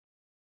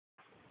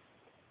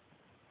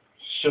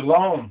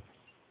Shalom,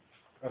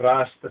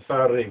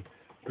 Rastafari.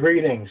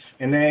 Greetings.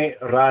 Ine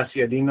Ras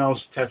Yadinos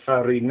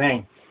Tefari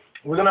name.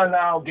 We're going to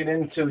now get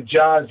into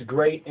JAH's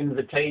great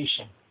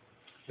invitation.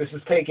 This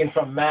is taken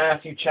from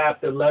Matthew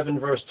chapter 11,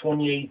 verse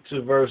 28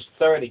 to verse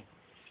 30.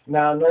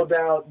 Now, no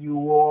doubt you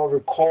all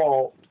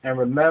recall and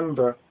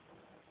remember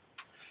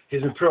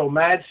His Imperial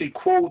Majesty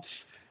quotes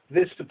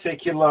this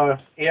particular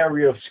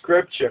area of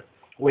Scripture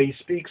where he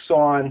speaks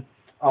on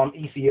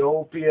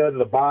Ethiopia,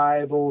 the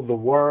Bible, the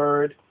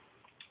Word,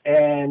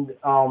 and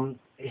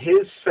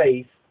his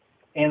faith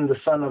in the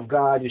Son of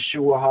God,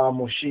 Yeshua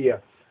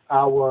HaMoshiach,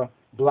 our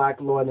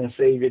black Lord and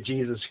Savior,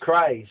 Jesus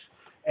Christ.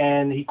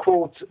 And he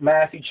quotes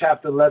Matthew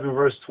chapter 11,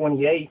 verse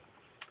 28,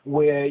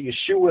 where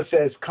Yeshua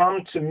says,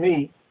 "Come to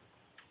me,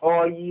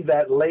 all ye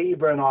that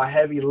labor and are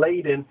heavy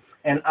laden,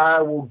 and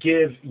I will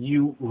give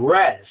you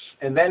rest."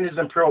 And then His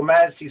Imperial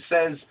Majesty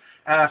says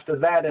after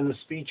that in the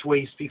speech where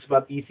he speaks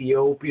about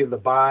Ethiopia, the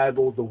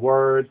Bible, the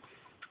Word,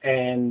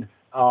 and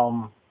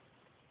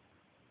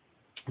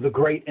the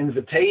great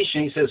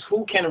invitation, he says,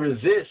 who can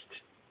resist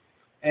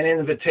an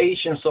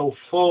invitation so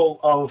full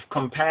of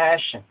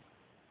compassion?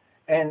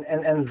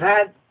 And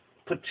that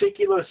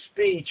particular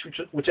speech,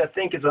 which I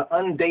think is an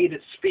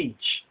undated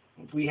speech,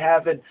 we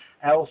have it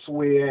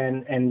elsewhere,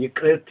 and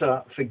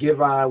Yikrita,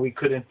 forgive I, we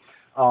couldn't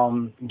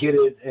get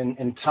it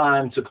in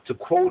time to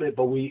quote it,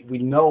 but we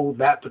know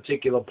that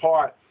particular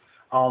part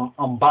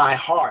by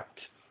heart.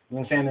 You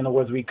know what I'm saying? In other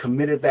words, we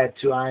committed that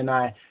to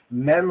I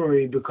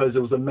memory because it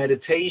was a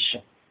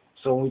meditation.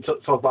 So when we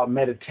talk about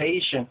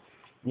meditation,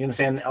 you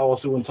understand,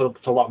 also when we talk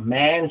about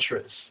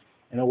mantras,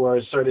 in other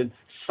words, certain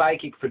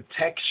psychic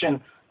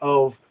protection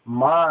of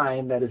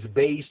mind that is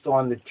based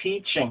on the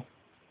teaching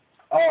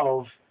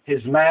of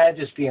His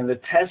Majesty and the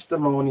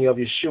testimony of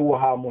Yeshua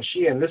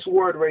HaMoshiach. And this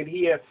word right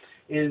here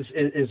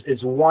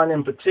is one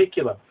in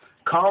particular.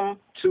 Come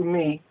to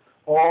me,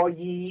 all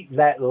ye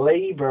that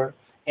labor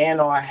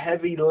and are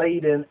heavy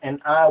laden, and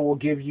I will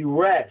give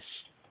you rest.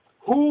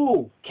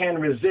 Who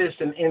can resist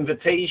an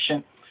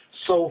invitation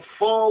so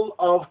full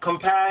of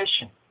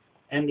compassion?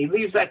 And he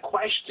leaves that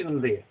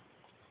question there.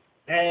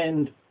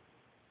 And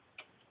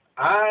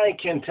I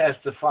can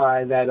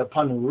testify that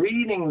upon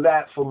reading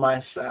that for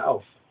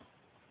myself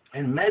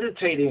and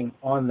meditating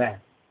on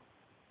that,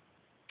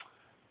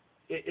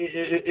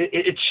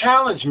 it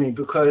challenged me,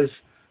 because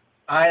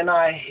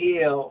I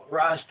hail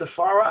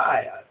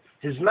Rastafari,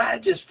 His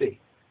Majesty.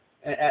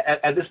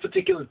 At this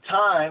particular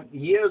time,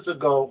 years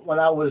ago, when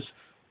I was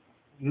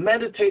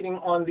meditating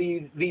on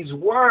these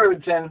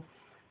words, and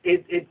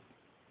it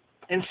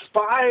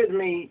inspired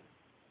me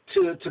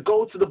to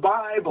go to the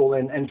Bible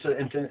and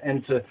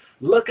to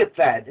look at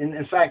that. And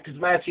in fact, His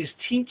Majesty's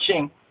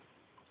teaching,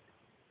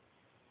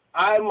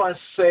 I must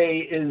say,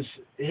 is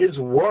His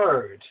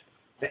word.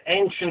 The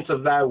entrance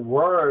of that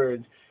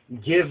word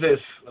giveth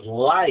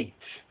light.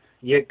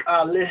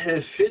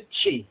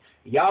 Yekalehefichi,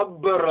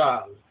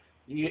 Yabbaral,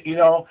 you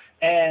know,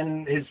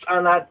 and His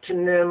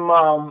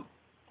anatonym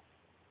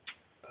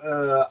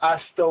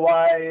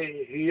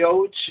Astawai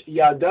Yoch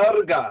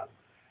Yadarga,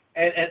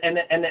 and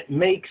it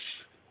makes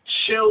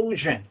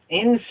children,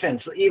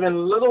 infants,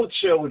 even little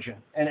children,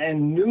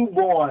 and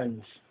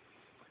newborns,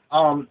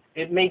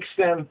 it makes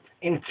them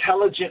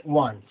intelligent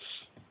ones.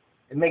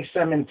 It makes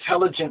them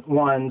intelligent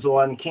ones,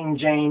 or in King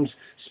James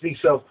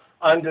speaks of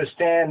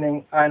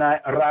understanding, and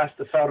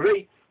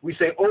Rastafari, we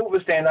say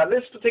overstand. Now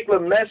this particular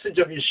message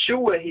of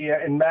Yeshua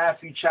here in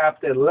Matthew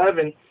chapter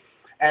 11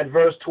 at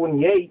verse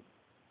 28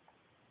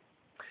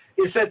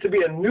 is said to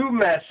be a new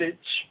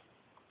message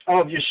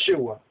of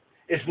Yeshua.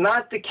 It's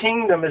not the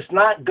kingdom, it's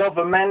not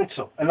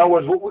governmental. In other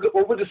words,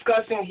 what we're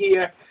discussing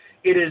here,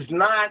 it is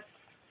not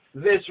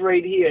this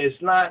right here.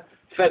 It's not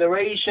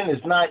federation,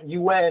 it's not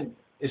UN,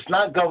 it's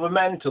not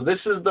governmental.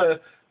 This is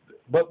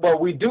but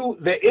we do,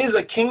 there is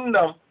a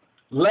kingdom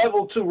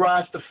level to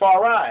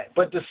Rastafari.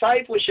 But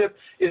discipleship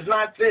is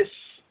not this.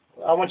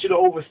 I want you to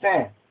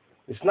understand.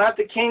 It's not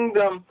the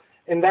kingdom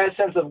in that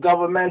sense of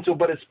governmental,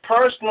 but it's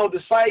personal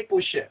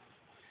discipleship.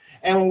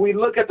 And when we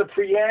look at the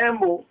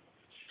preamble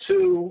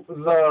to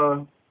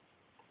the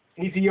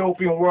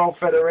Ethiopian World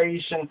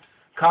Federation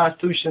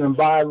Constitution and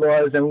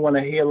Bylaws, and we want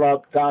to heal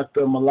up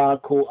Dr.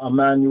 Malaku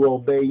Emmanuel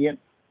Bayan.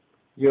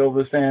 You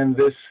understand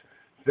this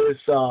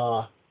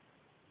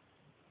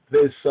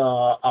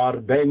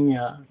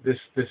Arbenia,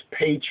 this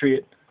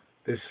patriot,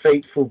 this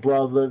faithful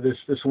brother,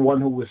 this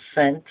one who was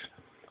sent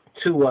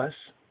to us.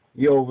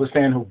 You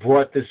understand, who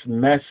brought this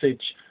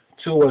message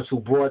to us, who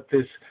brought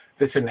this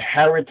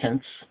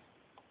inheritance.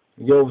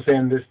 You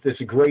understand, this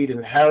great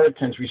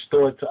inheritance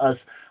restored to us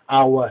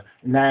our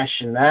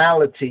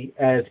nationality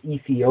as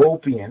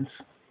Ethiopians.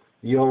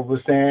 You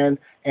understand,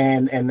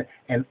 and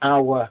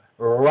our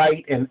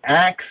right and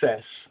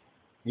access.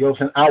 You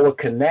understand, our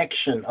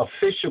connection,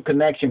 official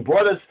connection,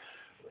 brought us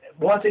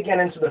once again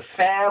into the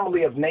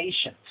family of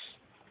nations.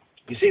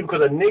 You see,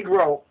 because a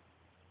Negro,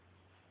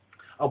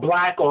 a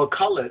black or a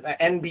colored,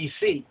 an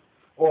NBC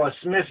or a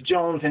Smith,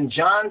 Jones, and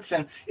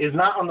Johnson is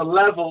not on the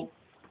level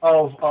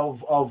of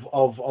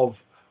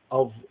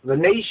the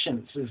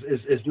nations,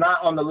 is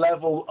not on the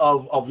level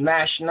of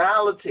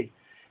nationality,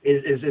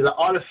 is an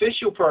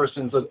artificial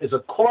person, is a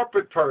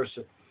corporate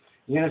person.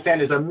 You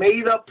understand? Is a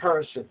made-up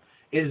person.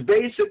 Is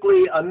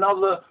basically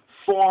another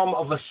form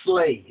of a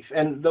slave.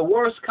 And the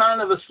worst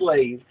kind of a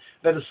slave,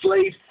 that a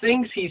slave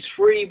thinks he's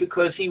free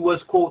because he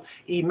was, quote,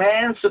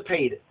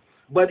 emancipated.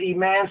 But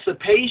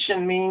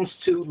emancipation means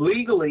to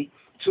legally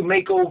to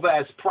make over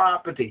as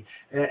property.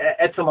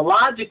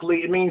 Etymologically,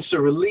 it means to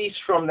release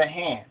from the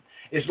hand.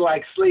 It's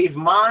like slave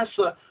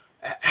master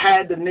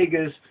had the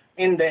niggers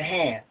in their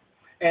hand.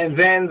 And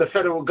then the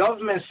federal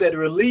government said,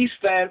 release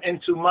them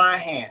into my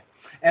hand.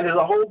 And there's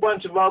a whole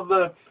bunch of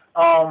other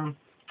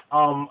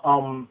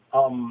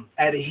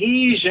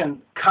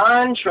adhesion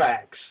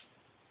contracts,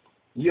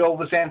 you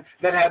understand,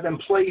 that have been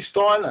placed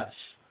on us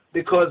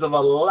because of a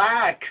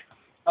lack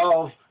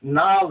of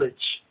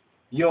knowledge,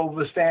 you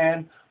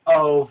understand,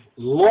 of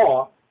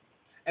law,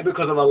 and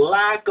because of a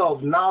lack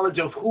of knowledge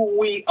of who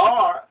we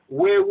are,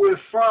 where we're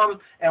from,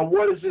 and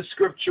what is the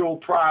scriptural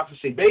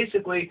prophecy.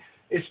 Basically,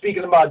 it's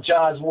speaking about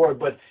JAH's word,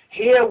 but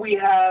here we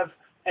have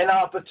an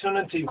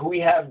opportunity. We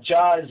have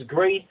JAH's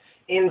great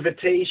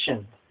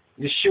invitation,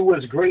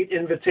 Yeshua's great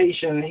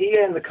invitation. And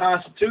here in the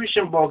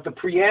Constitution book, the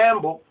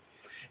preamble,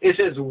 it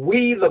says,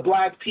 we, the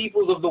black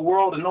peoples of the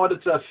world, in order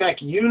to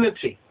affect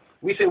unity.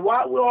 We say,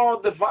 why are we all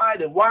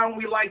divided? Why aren't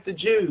we like the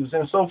Jews?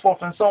 And so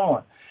forth and so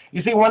on.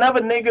 You see, whenever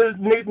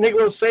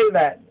Negroes say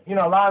that, you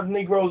know, a lot of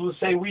Negroes would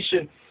say we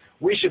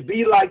should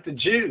be like the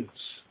Jews.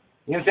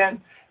 You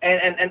understand?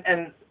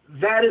 And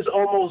that is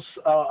almost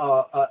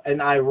an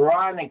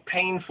ironic,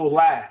 painful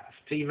laugh,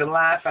 to even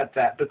laugh at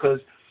that, because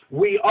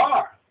we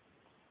are.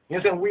 You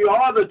understand? We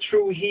are the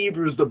true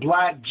Hebrews, the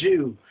black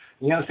Jew.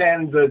 You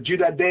understand? The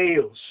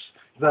Judadeos,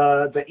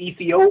 the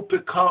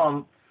Ethiopic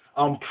Prolem.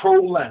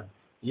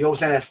 You know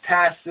what I'm saying? As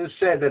Tacitus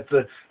said, that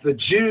the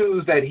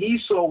Jews that he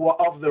saw were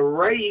of the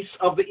race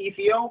of the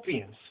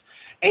Ethiopians.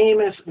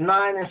 Amos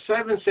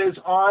 9:7 says,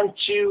 aren't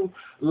you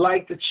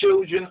like the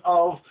children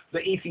of the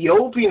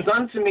Ethiopians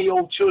unto me,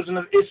 O children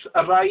of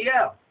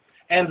Israel?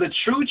 And the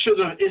true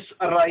children of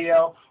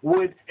Israel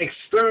would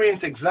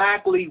experience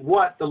exactly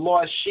what the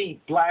lost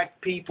sheep,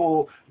 black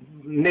people,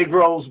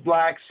 Negroes,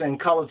 blacks, and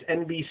colored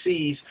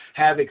NBCs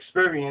have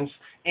experienced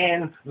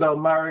in the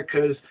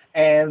Americas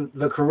and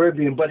the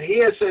Caribbean. But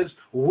here it says,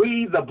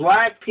 we, the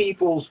black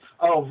peoples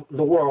of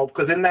the world,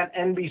 because in that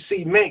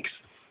NBC mix,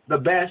 the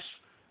best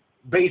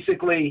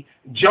basically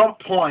jump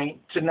point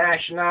to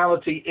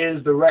nationality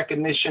is the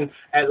recognition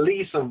at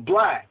least of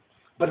black.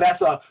 But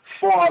that's a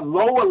far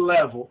lower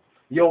level,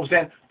 you know what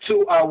I'm saying,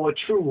 to our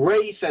true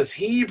race as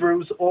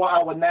Hebrews or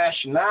our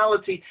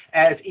nationality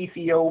as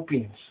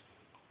Ethiopians.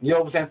 You know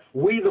what I'm saying?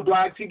 We, the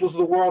black peoples of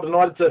the world, in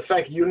order to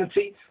affect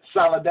unity,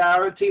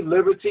 solidarity,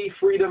 liberty,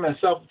 freedom, and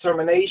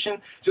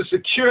self-determination, to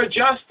secure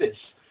justice.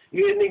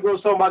 You hear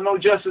Negroes talking about no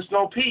justice,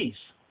 no peace.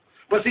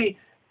 But see,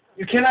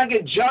 you cannot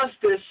get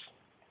justice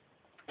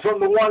from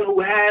the one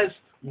who has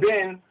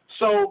been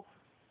so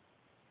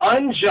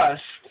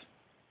unjust,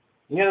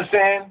 you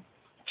understand,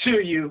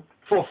 to you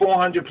for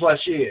 400 plus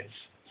years.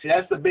 See,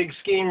 that's the big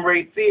scheme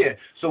right there.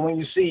 So when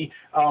you see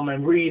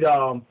and read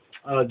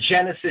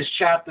Genesis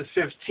chapter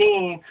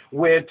 15,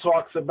 where it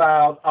talks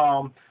about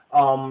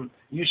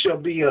you shall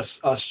be a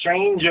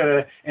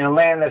stranger in a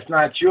land that's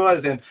not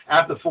yours, and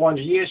after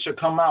 400 years shall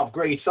come out of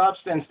great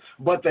substance,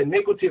 but the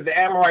iniquity of the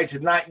Amorites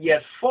is not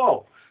yet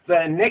full.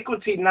 The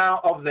iniquity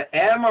now of the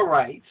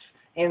Amorites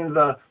in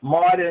the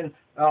modern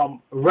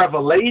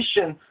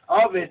revelation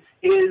of it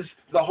is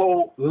the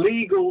whole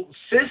legal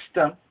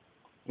system.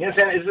 You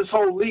understand? Is this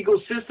whole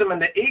legal system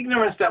and the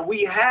ignorance that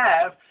we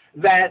have,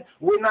 that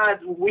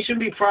we shouldn't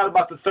be proud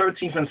about the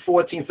 13th and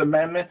 14th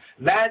Amendment.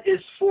 That is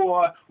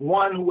for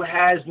one who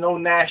has no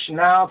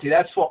nationality.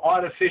 That's for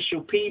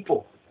artificial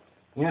people.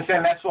 You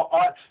understand? That's for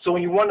art. So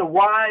when you wonder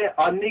why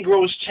are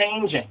Negroes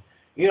changing,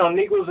 you know,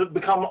 Negroes have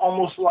become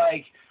almost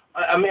like,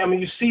 I mean,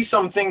 you see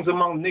some things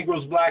among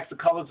Negroes, blacks, the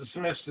colors, the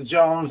Smiths, the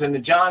Jones, and the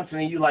Johnson,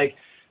 and you like,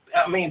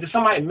 I mean, does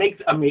somebody make,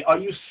 I mean, are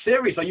you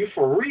serious? Are you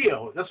for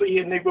real? That's why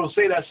you hear Negroes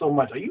say that so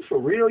much. Are you for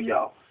real,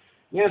 y'all?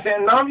 You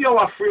understand? None of y'all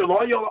are for real.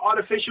 All y'all are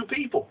artificial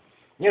people.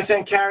 You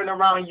understand? Carrying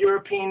around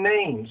European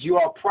names. You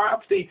are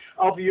property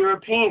of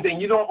Europeans,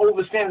 and you don't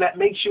understand that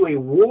makes you a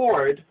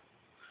ward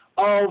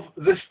of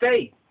the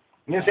state.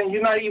 You understand?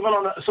 You're not even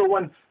on the, so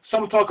when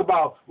some talk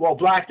about, well,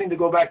 blacks need to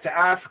go back to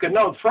Africa,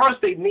 no,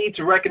 first they need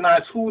to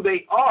recognize who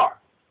they are.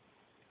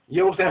 You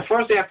know what I'm saying?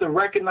 First they have to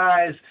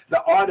recognize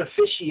the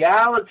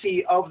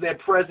artificiality of their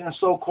present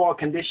so-called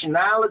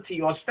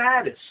conditionality or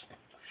status.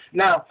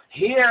 Now,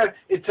 here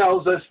it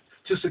tells us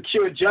to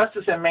secure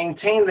justice and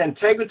maintain the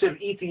integrity of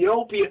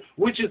Ethiopia,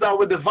 which is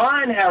our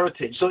divine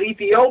heritage. So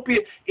Ethiopia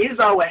is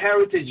our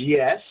heritage,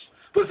 yes,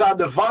 but it's our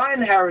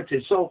divine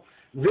heritage. So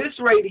this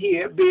right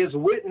here bears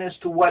witness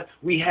to what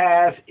we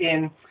have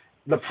in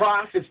the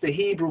prophets, the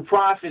Hebrew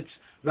prophets,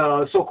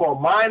 the so-called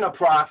minor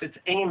prophets,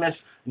 Amos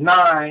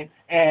 9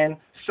 and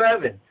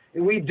 7.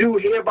 And we do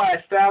hereby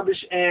establish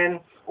and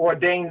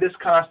ordain this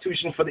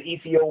Constitution for the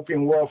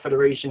Ethiopian World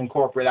Federation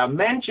Incorporated. I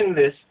mention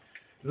this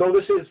though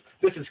this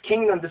is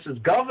kingdom, this is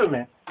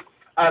government,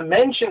 I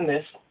mention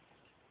this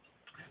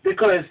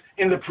because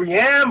in the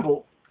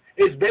preamble,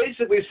 it's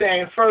basically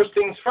saying first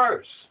things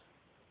first.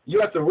 You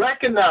have to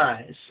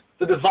recognize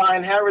the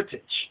divine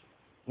heritage.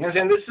 You know what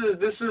I'm saying?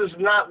 This is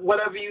not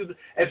whatever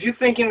if you're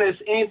thinking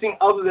there's anything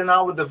other than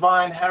our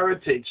divine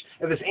heritage,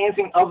 if there's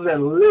anything other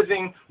than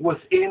living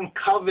within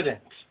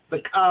covenant, the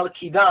Kal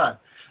Kidan,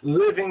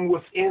 living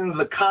within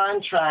the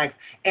contract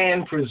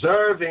and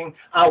preserving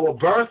our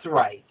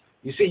birthright.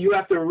 You see, you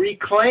have to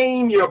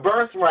reclaim your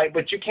birthright,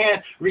 but you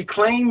can't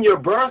reclaim your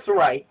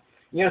birthright,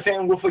 you know what I'm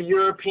saying, with a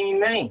European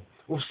name,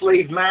 with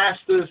slave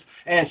masters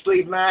and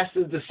slave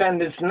masters'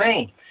 descendants'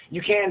 name.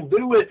 You can't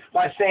do it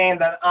by saying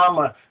that I'm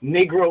a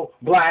Negro,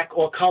 black,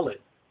 or colored,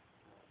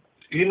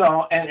 you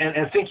know,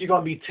 and think you're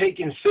going to be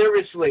taken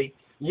seriously,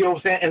 you know what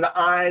I'm saying, in the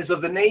eyes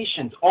of the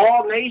nations.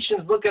 All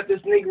nations look at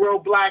this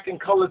Negro, black, and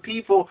colored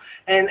people,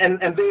 and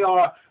they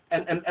are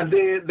and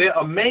they're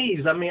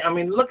amazed. I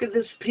mean, look at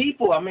this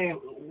people. I mean,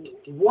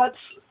 they're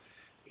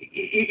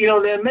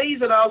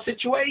amazed at our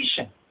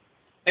situation.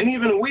 And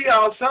even we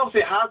ourselves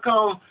say, how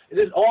come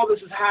all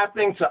this is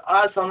happening to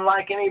us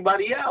unlike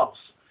anybody else?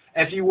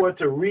 If you were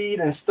to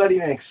read and study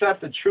and accept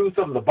the truth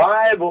of the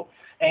Bible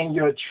and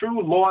your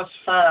true lost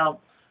found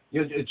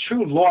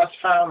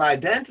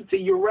identity,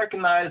 you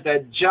recognize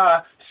that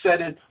JAH said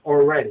it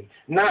already.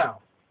 Now,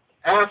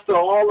 after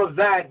all of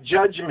that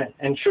judgment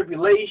and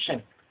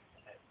tribulation,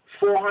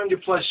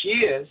 400 plus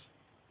years,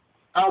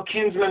 our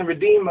kinsman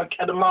redeemer,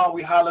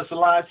 Kedemawi Haile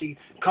Selassie,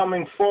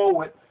 coming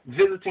forward,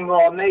 visiting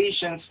all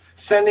nations,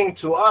 sending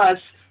to us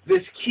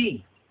this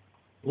key.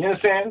 You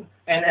understand?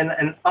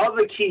 And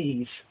other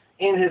keys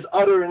in his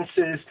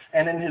utterances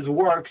and in his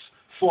works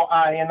for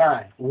I and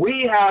I.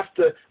 We have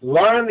to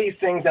learn these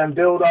things and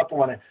build up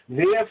on it.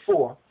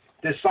 Therefore,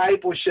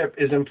 discipleship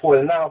is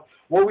important. Now,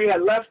 what we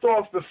had left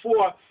off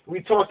before,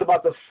 we talked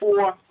about the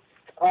four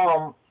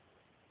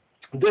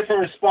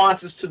different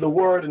responses to the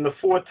word and the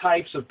four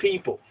types of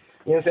people.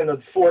 You understand,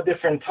 the four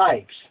different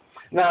types.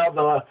 Now,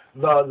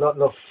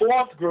 the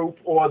fourth group,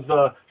 or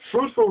the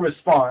fruitful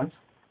response,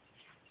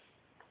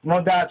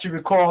 no doubt you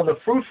recall the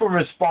fruitful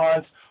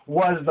response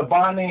was the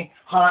Bani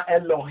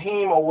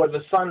Ha-Elohim, or were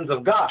the sons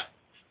of God.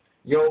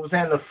 You know what I'm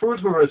saying? The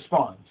fruitful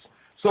response.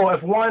 So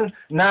if one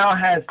now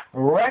has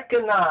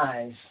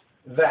recognized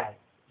that,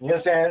 you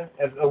understand?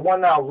 If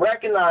one now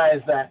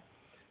recognizes that,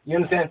 you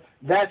understand?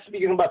 That's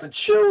speaking about the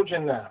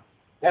children now.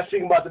 That's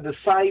speaking about the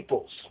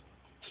disciples.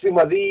 Speaking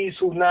about these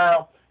who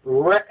now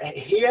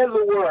hear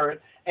the word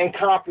and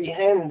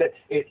comprehend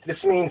it.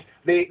 This means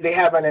they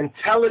have an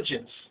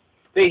intelligence.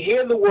 They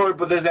hear the word,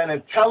 but there's an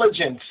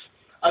intelligence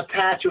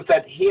attached with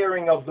that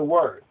hearing of the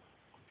word.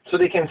 So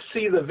they can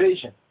see the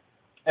vision,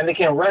 and they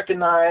can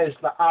recognize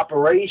the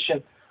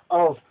operation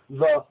of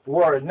the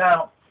word.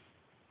 Now,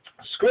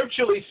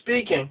 scripturally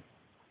speaking,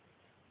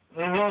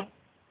 let's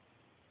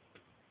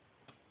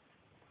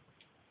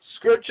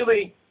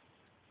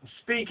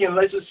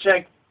just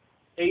check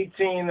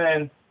 18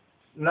 and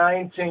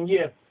 19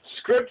 years.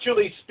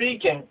 Scripturally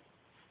speaking,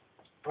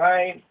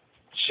 right,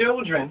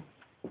 children,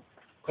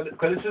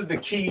 because this is the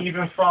key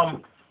even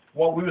from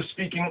what we were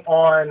speaking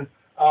on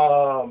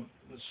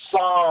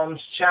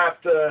Psalms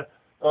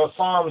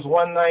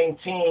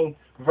 119,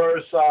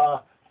 verse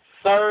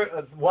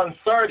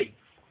 130.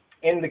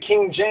 In the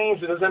King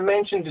James, it doesn't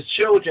mention the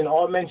children.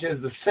 All it mentions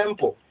is the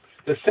simple.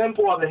 The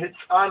simple are the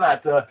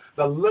hitzanat,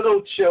 the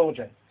little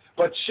children.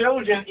 But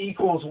children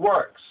equals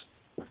works,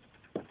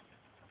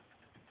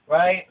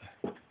 right?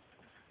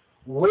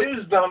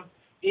 Wisdom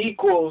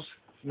equals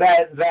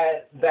that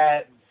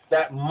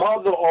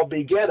mother or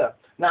begetter.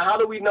 Now, how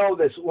do we know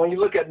this? When you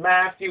look at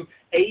Matthew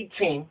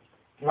 18,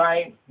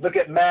 right? Look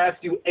at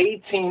Matthew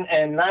 18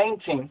 and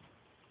 19,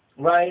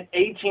 right?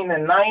 18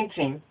 and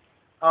 19,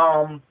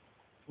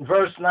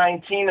 verse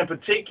 19 in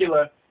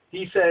particular,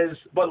 he says,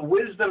 but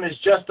wisdom is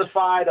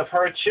justified of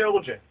her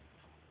children.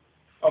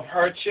 Of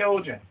her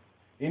children.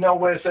 You know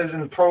what it says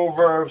in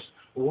Proverbs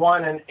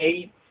 1 and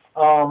 8,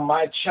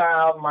 my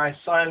child, my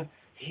son,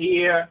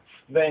 hear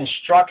the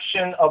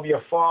instruction of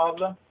your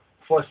father,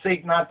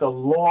 forsake not the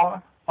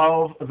law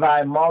of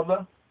thy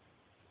mother.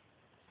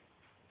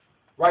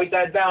 Write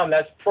that down.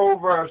 That's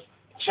Proverbs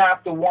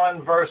chapter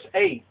 1, verse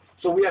 8.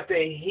 So we have to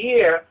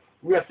hear,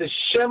 we have to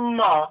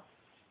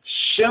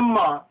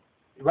shema,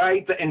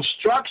 right, the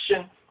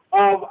instruction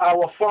of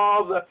our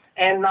father,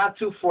 and not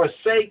to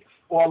forsake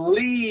or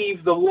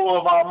leave the law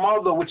of our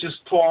mother, which is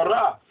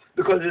Torah,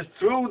 because it's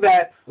through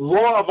that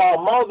law of our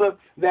mother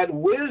that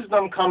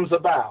wisdom comes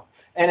about.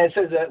 And it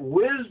says that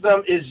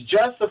wisdom is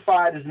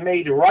justified, is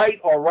made right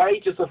or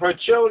righteous of her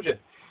children.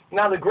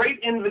 Now, the great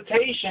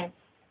invitation,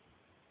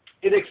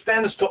 it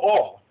extends to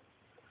all.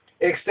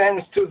 It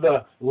extends to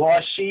the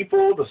lost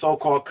sheeple, the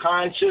so-called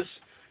conscious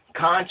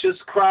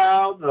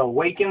crowd, the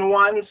awakened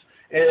ones.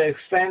 It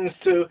extends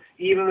to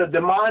even the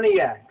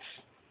demoniacs.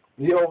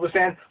 You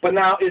understand? But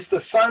now it's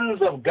the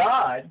sons of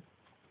God.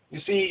 You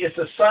see, it's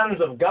the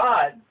sons of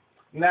God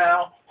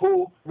now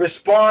who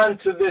respond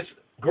to this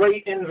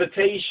great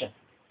invitation.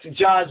 to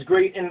Jah's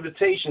great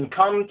invitation.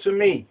 Come to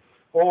me,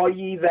 all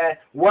ye that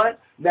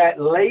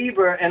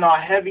labor and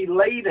are heavy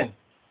laden.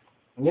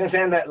 You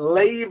understand? That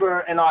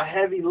labor and are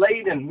heavy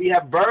laden. We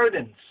have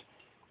burdens.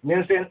 You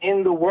understand?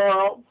 In the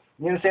world.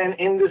 You understand?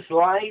 In this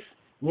life.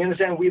 You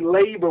understand? We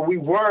labor, we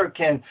work,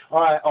 and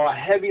are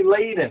heavy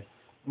laden.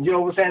 You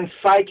know what I'm saying?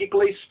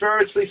 Psychically,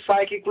 spiritually,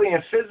 psychically,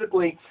 and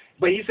physically.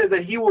 But he says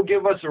that he will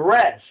give us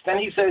rest. And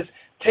he says,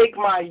 take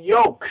my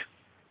yoke.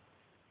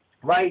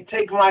 Right?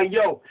 Take my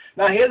yoke.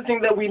 Now, here's the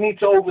thing that we need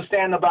to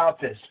understand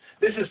about this.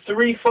 This is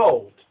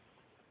threefold.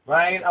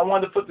 Right? I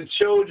want to put the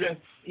children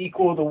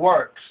equal the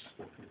works.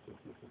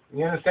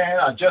 You understand?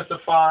 Are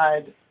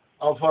justified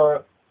of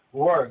her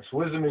works.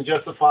 Wisdom is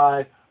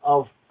justified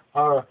of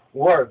her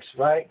works,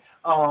 right?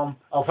 Of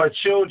her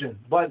children.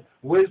 But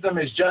wisdom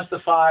is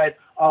justified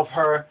of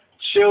her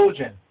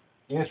children.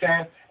 You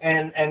understand?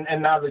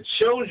 And now the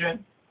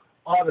children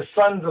are the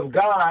sons of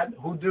God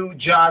who do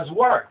Jah's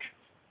work,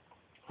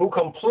 who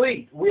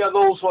complete. We are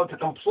those who are to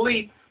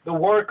complete the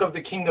work of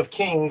the King of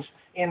Kings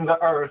in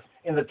the earth,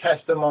 in the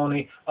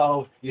testimony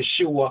of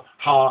Yeshua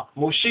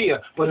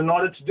HaMoshiach. But in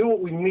order to do it,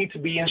 we need to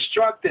be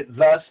instructed,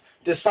 thus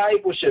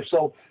discipleship.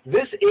 So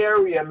this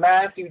area,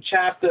 Matthew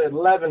chapter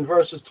 11,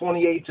 verses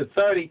 28 to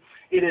 30,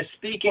 it is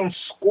speaking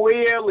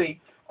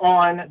squarely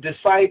on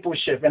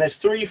discipleship, and it's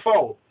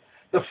threefold.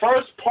 The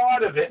first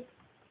part of it,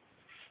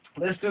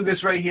 let's do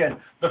this right here.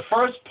 The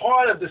first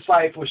part of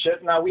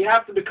discipleship, now we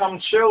have to become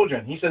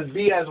children. He says,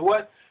 be as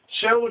what?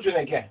 Children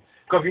again.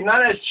 Because if you're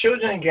not as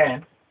children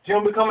again, if you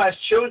don't become as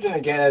children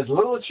again, as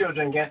little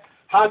children again,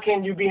 how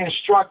can you be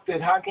instructed?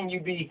 How can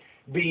you be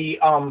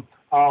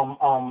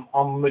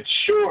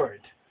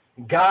matured,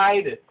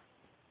 guided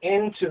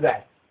into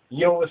that?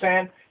 You know what I'm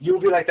saying? You'll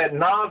be like that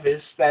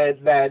novice that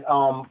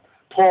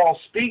Paul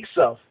speaks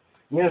of.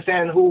 You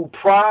understand? Who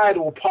pride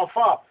will puff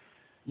up.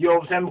 You know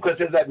what I'm saying? Because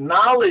there's that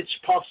knowledge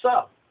puffs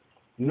up.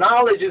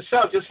 Knowledge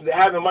itself, just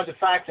having a bunch of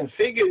facts and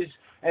figures,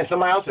 and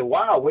somebody else said,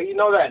 wow, where you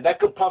know that? That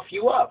could puff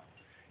you up.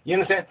 You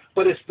understand?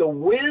 But it's the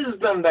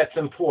wisdom that's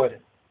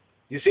important.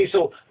 You see,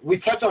 so we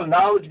touch on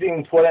knowledge being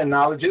important, and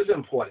knowledge is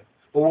important.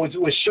 But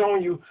we're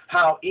showing you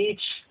how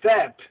each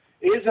step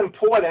is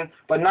important,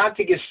 but not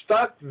to get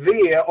stuck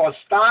there or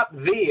stop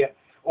there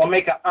or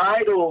make an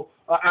idol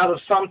out of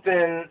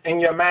something in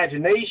your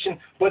imagination,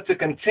 but to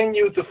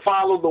continue to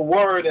follow the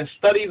Word and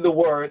study the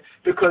Word,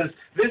 because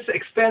this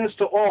extends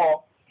to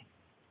all,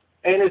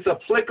 and it's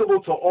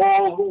applicable to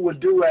all who would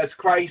do as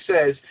Christ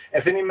says,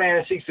 if any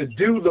man seeks to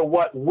do the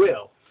what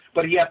will.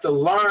 But you have to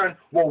learn,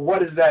 well,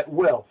 what is that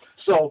will?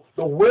 So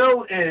the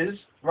will is,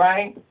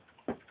 right,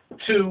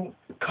 to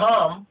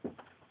come,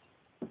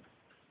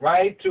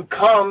 right, to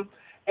come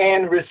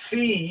and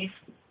receive,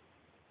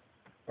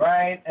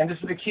 right, and this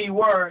is the key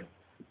word,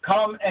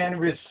 come and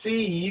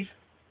receive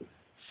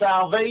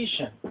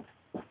salvation.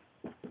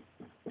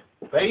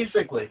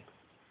 Basically,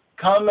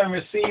 come and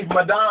receive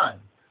Madan.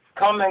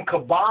 Come and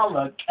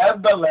Kabbalah,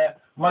 Kebele,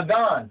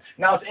 Madan.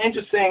 Now it's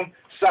interesting,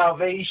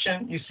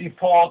 salvation, you see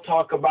Paul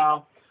talk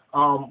about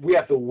we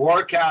have to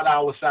work out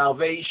our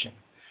salvation.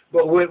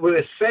 But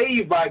we're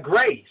saved by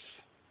grace.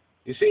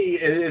 You see,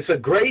 it's a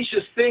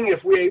gracious thing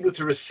if we're able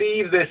to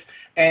receive this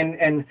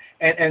and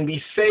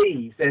be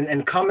saved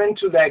and come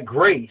into that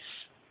grace.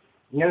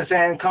 You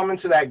understand? Come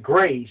into that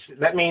grace.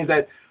 That means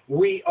that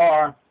we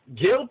are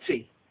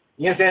guilty.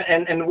 You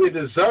understand? And we're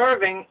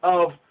deserving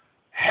of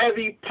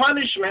heavy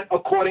punishment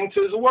according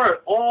to his word.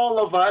 All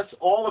of us,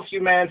 all of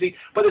humanity,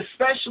 but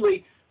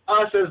especially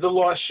us as the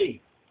lost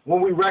sheep. When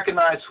we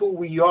recognize who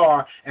we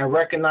are and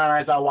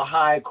recognize our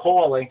high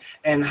calling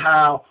and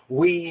how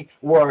we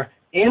were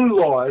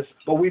in-laws,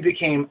 but we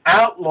became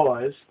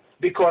outlaws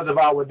because of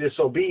our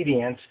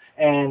disobedience,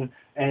 and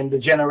the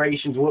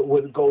generations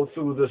would go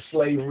through the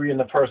slavery and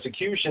the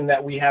persecution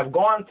that we have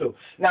gone through.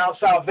 Now,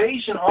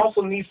 salvation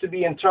also needs to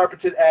be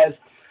interpreted as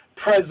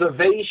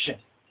preservation.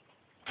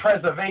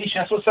 Preservation,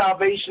 that's what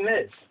salvation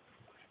is.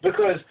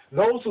 Because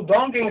those who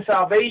don't gain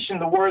salvation,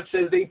 the word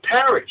says they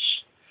perish.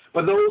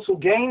 But those who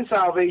gain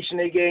salvation,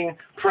 they gain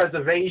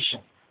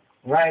preservation,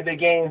 right? They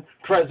gain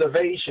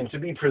preservation, to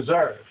be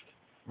preserved,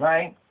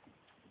 right?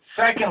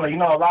 Secondly, a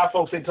lot of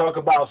folks, they talk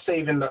about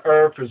saving the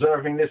earth,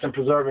 preserving this and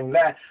preserving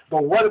that.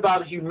 But what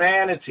about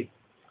humanity?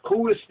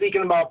 Who is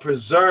speaking about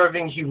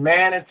preserving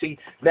humanity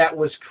that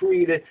was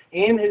created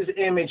in his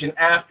image and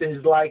after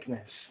his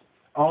likeness?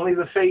 Only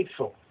the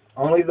faithful,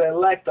 only the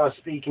elect are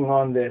speaking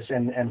on this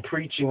and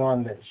preaching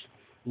on this.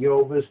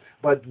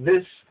 But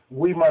this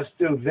we must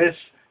do. This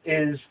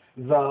is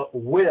the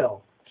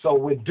will. So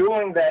we're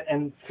doing that,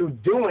 and through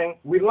doing,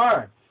 we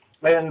learn.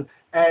 And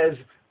as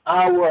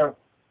our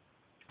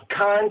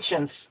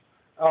conscience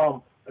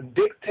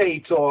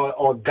dictates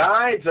or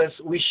guides us,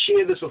 we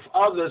share this with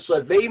others so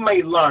that they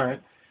may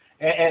learn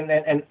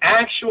and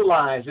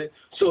actualize it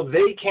so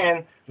they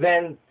can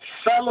then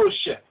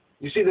fellowship.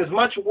 You see, there's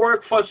much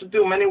work for us to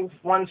do. Many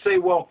ones say,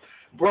 well,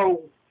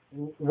 bro,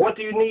 what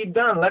do you need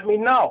done? Let me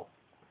know.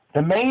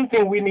 The main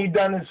thing we need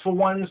done is for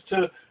ones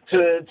to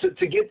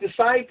get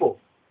discipled,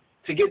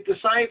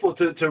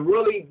 to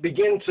really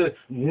begin to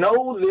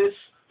know this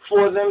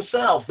for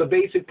themselves, the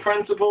basic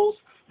principles,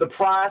 the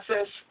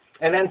process,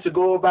 and then to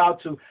go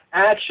about to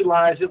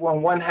actualize it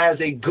when one has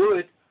a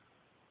good,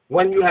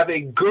 when you have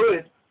a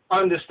good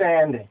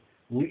understanding.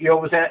 You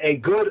understand? A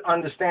good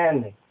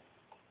understanding.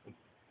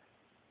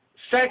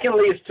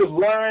 Secondly, is to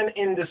learn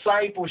in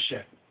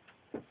discipleship.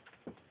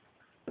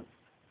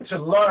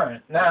 To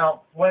learn.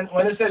 Now, when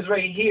it says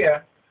right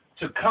here,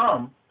 to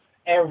come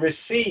and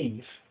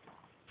receive,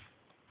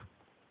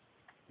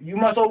 you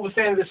must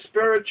understand this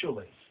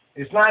spiritually.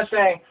 It's not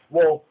saying,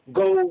 well,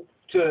 go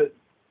to,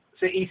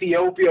 say,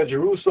 Ethiopia or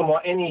Jerusalem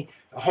or any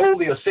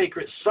holy or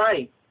sacred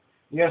site.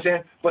 You know what I'm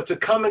saying? But to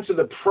come into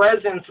the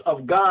presence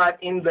of God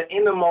in the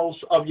innermost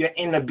of your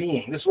inner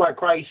being. This is why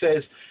Christ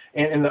says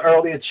in the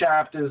earlier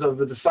chapters of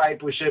the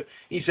discipleship,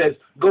 he says,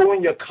 go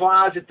in your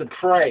closet to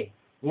pray.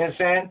 You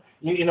understand?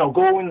 You know,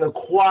 go in the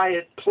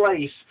quiet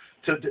place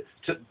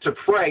to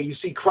pray. You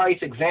see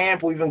Christ's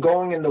example even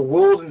going in the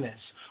wilderness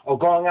or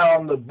going out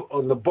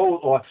on the boat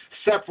or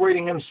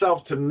separating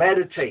himself to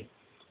meditate,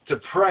 to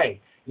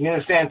pray. You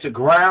understand? To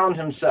ground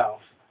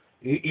himself.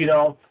 You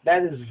know,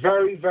 that is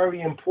very,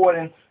 very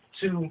important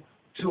to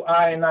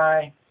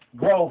I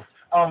growth.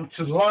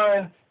 To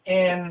learn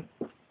in,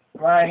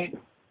 right,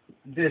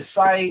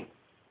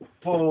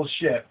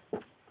 discipleship.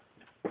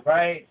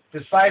 Right?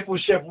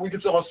 Discipleship, we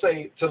could also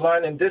say to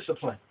learn in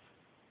discipline.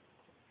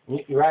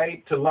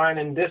 Right? To learn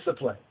in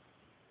discipline.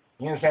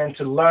 You understand?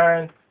 To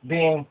learn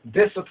being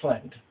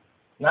disciplined.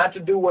 Not to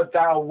do what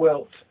thou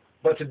wilt,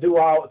 but to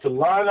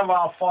learn of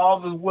our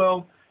Father's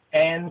will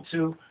and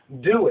to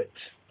do it.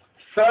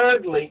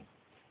 Thirdly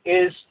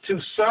is to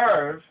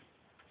serve,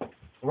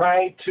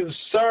 right? To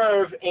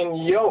serve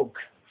in yoke.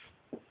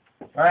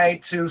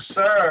 Right? To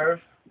serve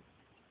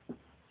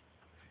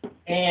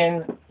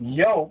in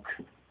yoke,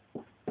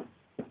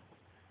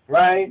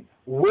 right,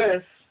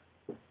 with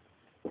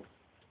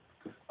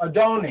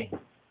Adoni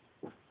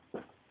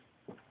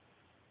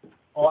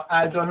or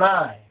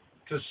Adonai.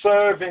 To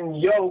serve in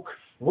yoke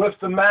with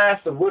the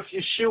Master, with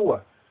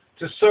Yeshua.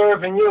 To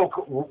serve in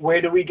yoke.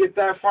 Where do we get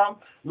that from?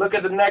 Look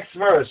at the next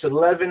verse,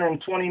 11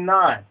 and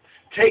 29.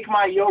 Take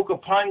my yoke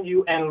upon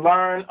you and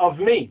learn of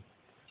me.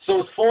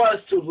 So it's for us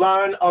to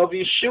learn of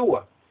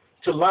Yeshua,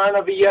 to learn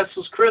of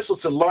Jesus Christ,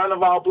 to learn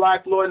of our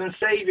black Lord and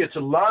Savior, to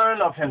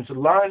learn of him, to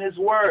learn his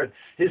word,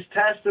 his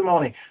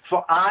testimony.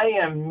 For I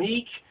am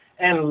meek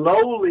and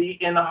lowly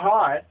in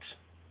heart,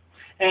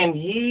 and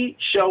ye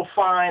shall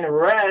find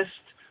rest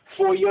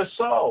for your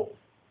soul.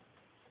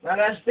 Now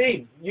that's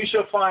deep. You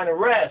shall find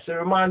rest. It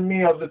reminds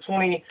me of the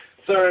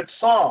 23rd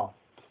Psalm,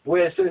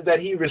 where it says that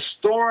he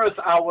restoreth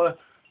our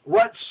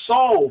what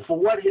soul for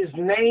what his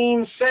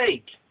name's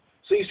sake.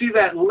 So you see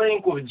that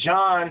link with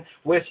John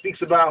where it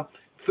speaks about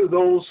through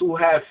those who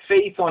have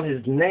faith on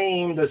his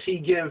name, does he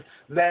give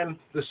them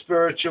the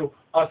spiritual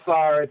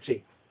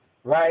authority,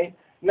 right?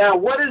 Now,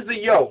 what is the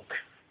yoke?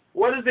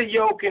 What is the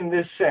yoke in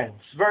this sense?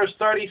 Verse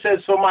 30 says,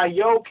 for my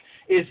yoke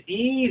is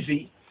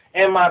easy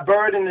and my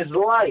burden is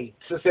light.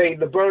 To say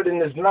the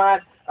burden is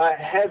not a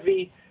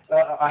heavy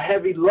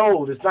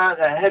load. It's not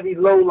a heavy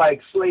load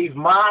like slave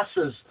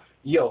Masa's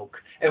yoke.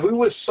 If we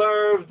would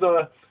serve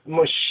the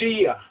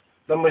Mashiach,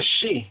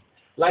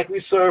 like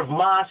we serve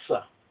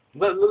Masa,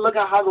 look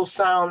at how those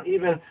sound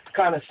even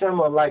kind of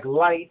similar, like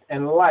light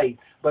and light.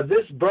 But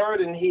this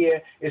burden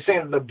here is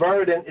saying that the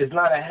burden is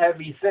not a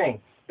heavy thing.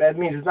 That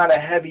means it's not a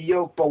heavy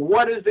yoke. But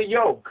what is the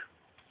yoke?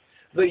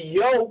 The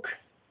yoke,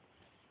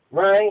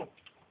 right?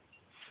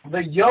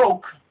 The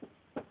yoke,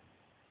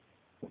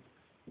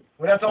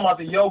 we're not talking about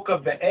the yoke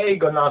of the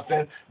egg or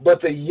nothing,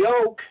 but the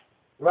yoke,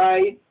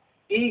 right,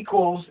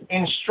 equals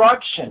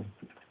instruction.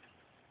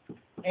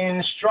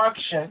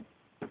 Instruction,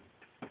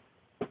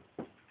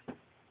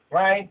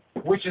 right,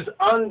 which is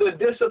under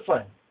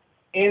discipline,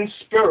 in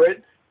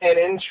spirit and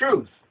in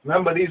truth.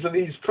 Remember, these are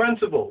these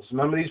principles.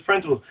 Remember these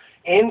principles,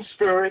 in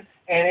spirit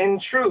and in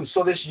truth.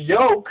 So this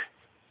yoke,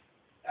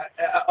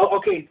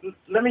 okay,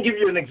 let me give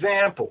you an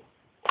example.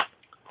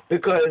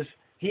 Because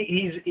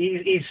he's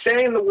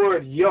saying the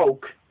word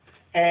yoke,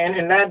 and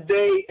in that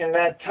day, in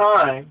that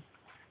time,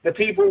 the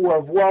people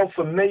were well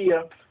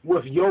familiar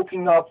with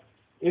yoking up,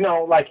 you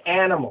know, like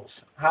animals.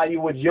 How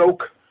you would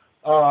yoke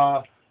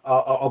a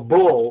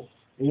bull,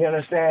 you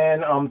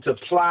understand, to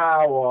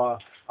plow, or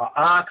an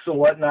ox or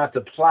whatnot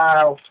to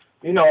plow,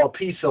 you know, a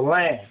piece of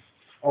land,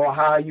 or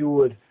how you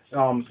would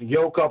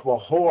yoke up a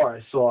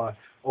horse or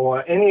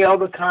any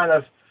other kind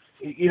of,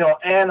 you know,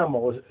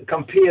 animals.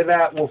 Compare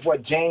that with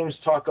what James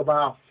talk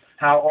about,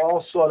 how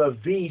all sort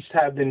of beasts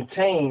have been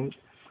tamed,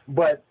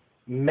 but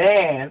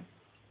man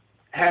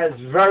has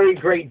very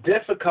great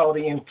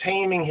difficulty in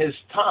taming his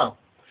tongue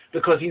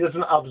because he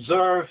doesn't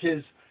observe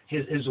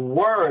his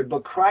word.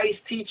 But Christ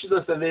teaches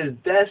us that there's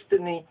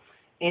destiny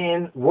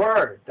in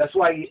word. That's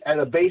why at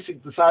a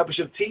basic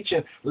discipleship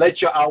teaching,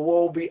 let your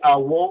awol be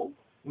awol,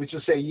 which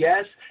will say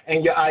yes,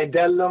 and your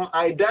idelum,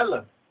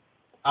 idelum.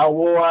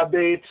 Awol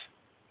abet,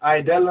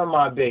 idelum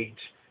abet.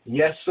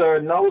 Yes, sir,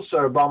 no,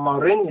 sir,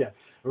 Bamarinya,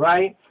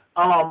 right?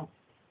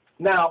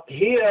 Now,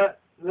 here,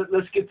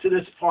 let's get to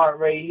this part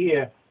right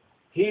here.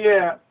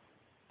 Here,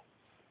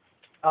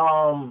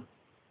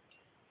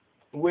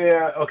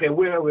 where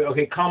are we?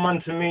 Okay, come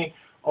unto me,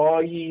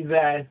 all ye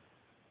that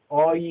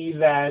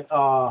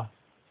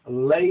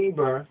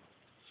labor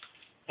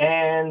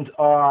and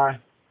are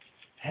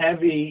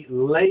heavy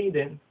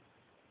laden.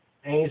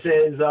 And he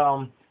says,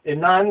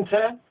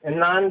 Enante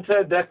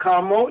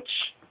dekamoch,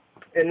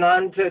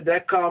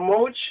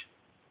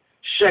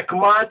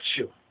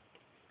 shekmachu,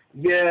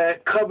 ye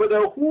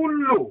kabada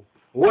hulu,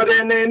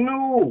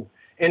 wadenenu,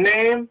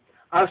 enem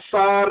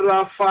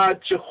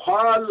asarafachu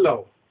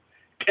halo,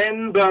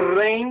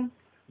 kenberain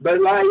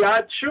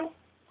belayachu,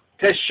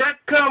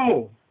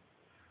 teshekamu,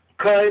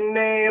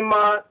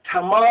 kanema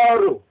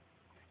tamaru,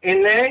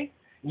 ene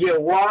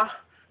yewa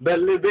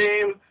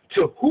belibim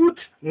tuhut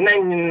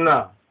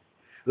nengna.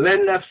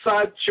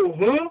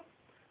 Lenafsachuhum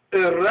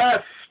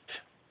ereft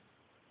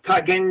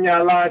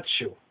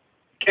tagenyalachu.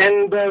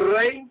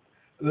 Kenbere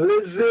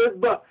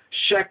lizib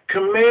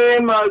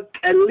shekmema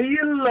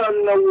elila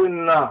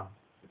nawina.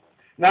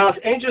 Now it's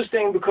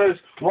interesting because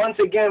once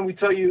again we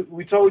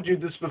told you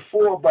this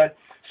before, but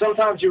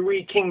sometimes you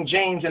read King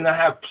James and they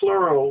have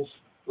plurals,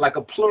 like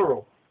a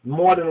plural,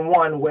 more than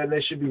one where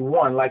there should be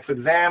one. Like for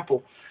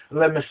example,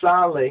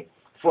 Lemisale,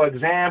 for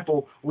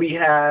example, we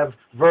have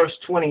verse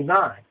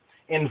 29.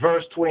 In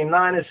verse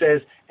 29 it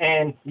says,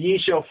 and ye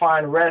shall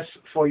find rest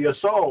for your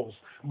souls.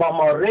 But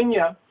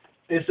Marinya,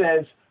 it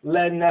says,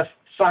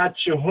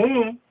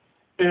 lenefsachuhum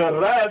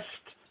ereft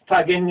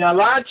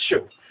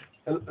tagenyalachu.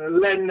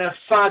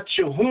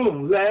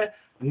 Lenefsachuhum,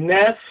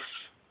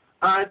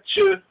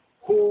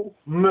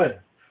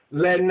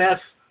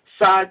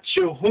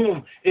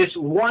 lenefsachuhum. It's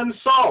one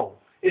soul.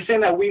 It's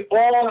saying that we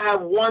all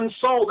have one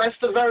soul. That's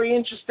the very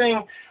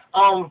interesting,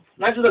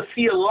 not just a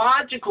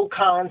theological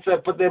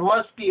concept, but there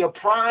must be a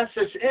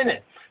process in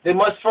it. There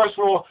must, first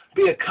of all,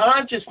 be a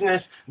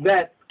consciousness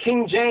that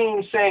King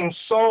James saying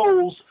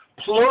souls,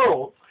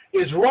 plural,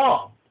 is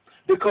wrong.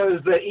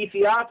 Because the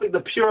Ethiopic,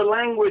 the pure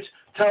language,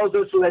 tells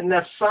us,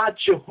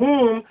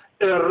 lenefsachuhum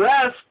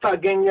eref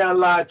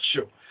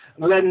tagenyalachu.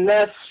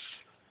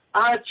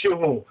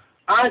 Lenefsachuhum.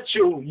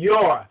 Achu,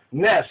 your,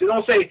 nefs. It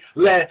don't say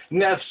le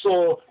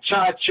nefso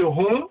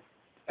chachuhum.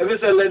 If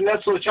it says le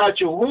nefso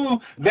chachuhum,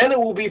 then it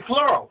will be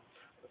plural.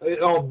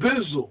 Or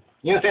bizu.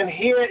 You understand?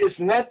 Here it's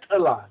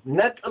netala.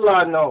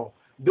 Netala, no.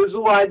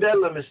 Bizu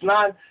idelum. It's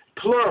not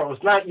plural.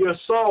 It's not your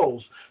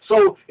souls.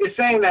 So it's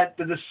saying that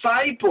the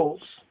disciples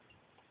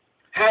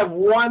have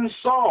one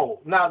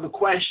soul. Now the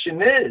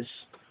question is,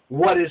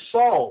 what is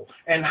soul?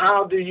 And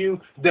how do you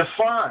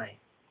define?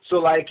 So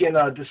like in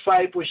a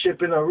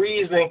discipleship, in a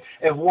reasoning,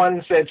 if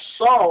one said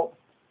soul,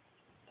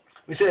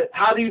 we said,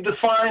 how do you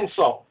define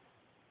soul?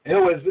 In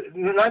other words,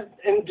 not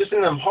just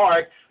in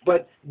Amharic,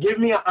 but give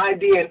me an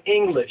idea in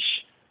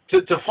English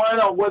to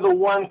find out whether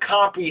one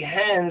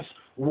comprehends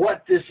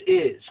what this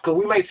is. Because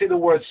we may say the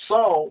word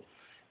soul,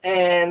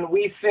 and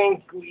we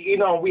think,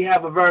 we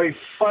have a very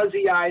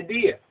fuzzy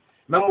idea.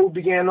 Remember we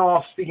began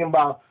off speaking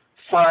about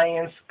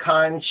science,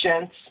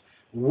 conscience,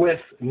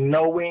 with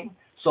knowing.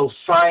 So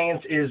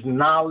science is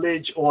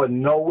knowledge or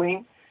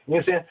knowing. You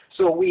understand?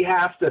 So we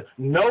have to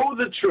know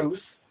the truth.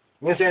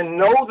 You understand?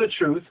 Know the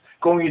truth.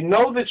 When we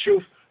know the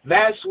truth,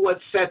 that's what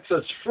sets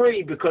us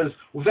free, because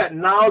with that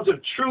knowledge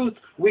of truth,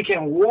 we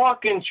can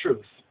walk in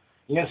truth.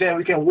 You understand?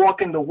 We can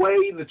walk in the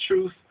way, the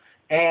truth,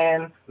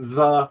 and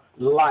the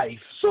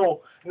life.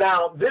 So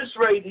now this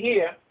right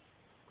here,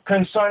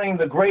 concerning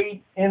the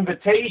great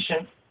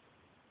invitation,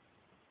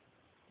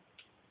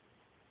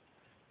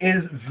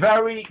 is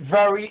very,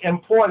 very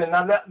important.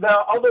 Now, there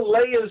are other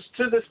layers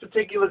to this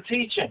particular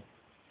teaching,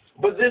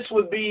 but this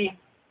would be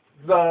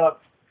the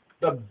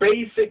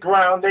basic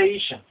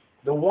foundation,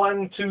 the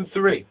 1, 2,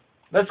 3.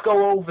 Let's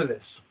go over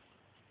this.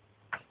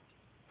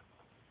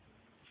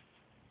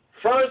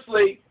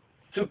 Firstly,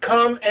 to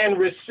come and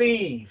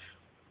receive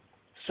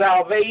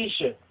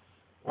salvation,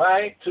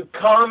 right? To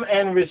come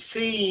and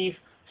receive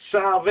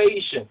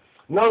salvation.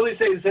 Notice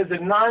it says,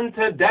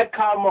 "Enante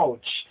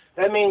dekamoch."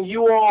 That means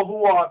you all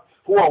who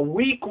are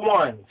weak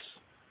ones.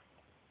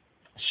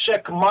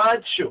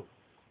 Shekmachu.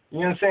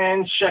 You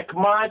understand?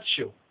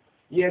 Shekmachu.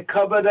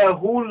 Yekabada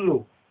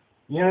hulu.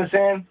 You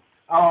understand?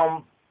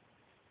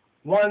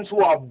 Ones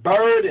who are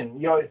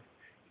burdened.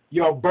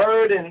 Your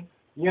burden,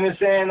 you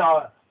understand?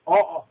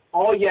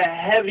 All your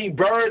heavy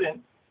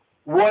burden.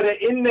 What are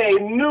in there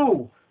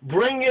new?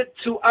 Bring it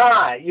to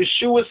I.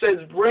 Yeshua says,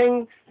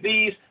 bring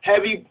these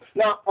heavy.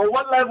 Now, on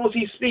what level is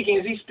he speaking?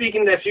 Is he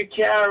speaking that if you're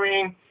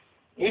carrying,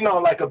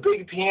 like a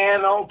big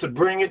piano to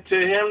bring it to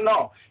him?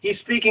 No. He's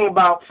speaking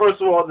about,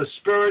 first of all, the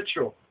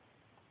spiritual.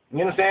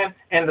 You understand?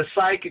 And the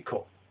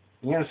psychical.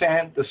 You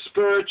understand? The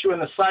spiritual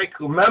and the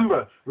psychical.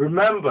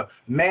 Remember,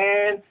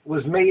 man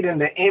was made in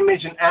the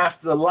image and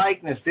after the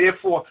likeness.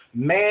 Therefore,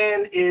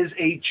 man is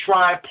a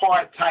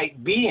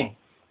tripartite being.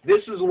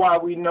 This is why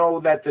we know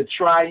that the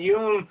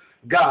triune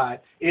God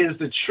is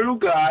the true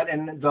God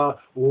and the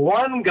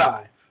one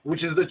God,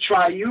 which is the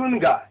triune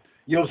God.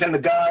 You know what I'm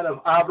saying? The God of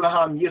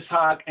Abraham,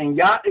 Yitzhak, and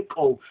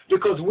Yaakov,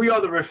 because we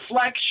are the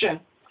reflection,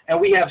 and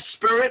we have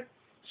spirit,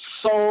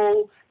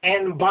 soul,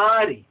 and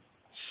body.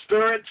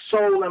 spirit,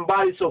 soul, and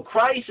body. So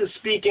Christ is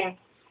speaking,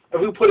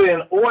 if we put it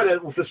in order,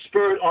 with the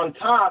spirit on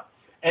top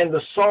and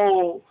the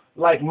soul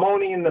like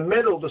moaning in the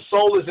middle. The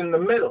soul is in the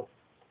middle.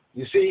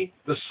 You see,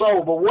 the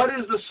soul. But what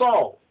is the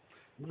soul?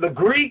 The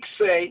Greeks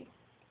say,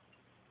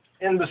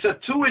 in the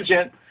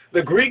Septuagint,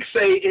 the Greeks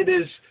say it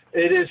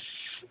is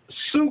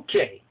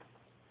suke.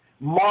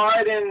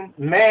 Modern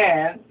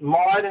man,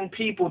 modern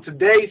people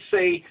today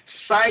say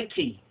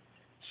psyche.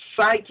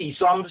 Psyche.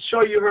 So I'm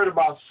sure you heard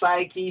about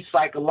psyche,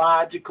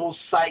 psychological,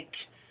 psych.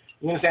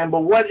 You understand?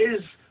 But what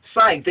is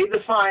psych? They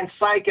define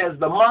psych as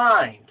the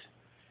mind.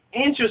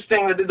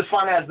 Interesting that they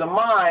define it as the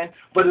mind,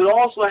 but it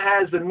also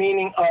has the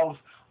meaning of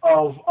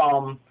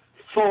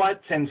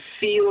thought and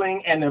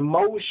feeling and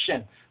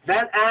emotion.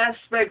 That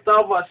aspect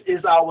of us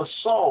is our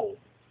soul.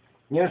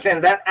 You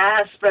understand? That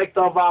aspect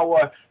of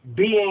our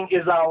being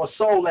is our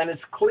soul, and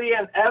it's clear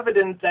and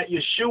evident that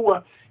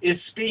Yeshua is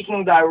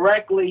speaking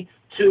directly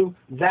to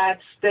that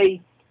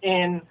state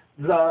in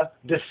the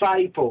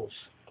disciples.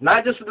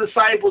 Not just the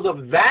disciples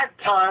of that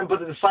time, but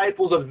the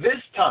disciples of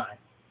this time.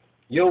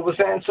 You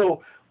understand?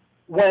 So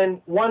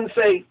when one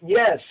say,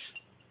 yes,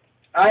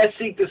 I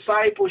seek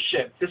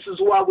discipleship, this is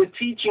why we're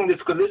teaching this,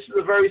 because this is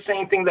the very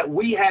same thing that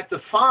we had to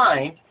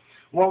find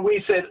when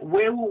we said,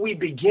 where will we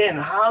begin?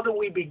 How do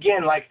we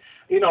begin? Like,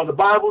 you know, the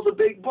Bible's a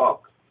big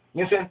book.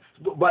 You understand?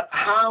 But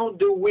how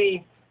do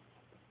we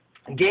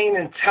gain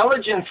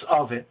intelligence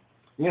of it?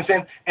 You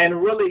understand?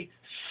 And really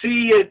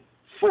see it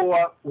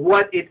for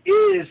what it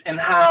is, and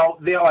how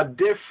there are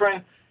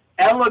different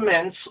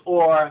elements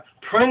or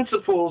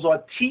principles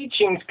or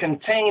teachings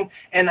contained,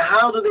 and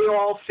how do they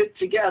all fit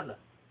together?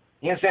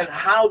 You understand?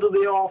 How do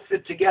they all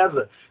fit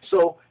together?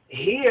 So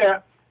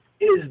here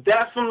is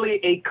definitely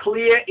a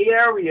clear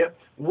area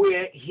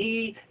where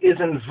he is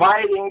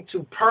inviting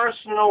to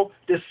personal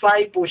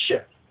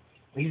discipleship.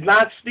 He's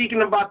not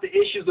speaking about the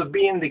issues of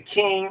being the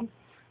king,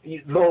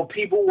 though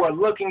people were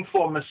looking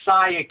for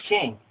Messiah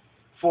king,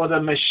 for the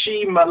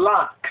Mashiach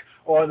Malak,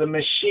 or the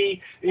Mashiach,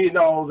 you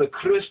know, the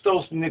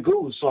Christos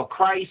Negus, or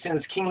Christ in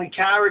his kingly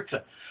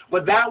character.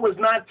 But that was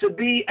not to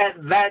be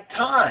at that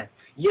time.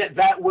 Yet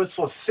that was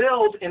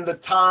fulfilled in the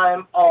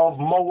time of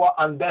Moa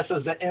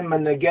Andesa Za'im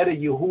Negeda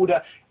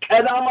Yehuda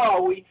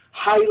Kedamawi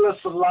Haile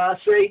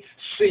Selassie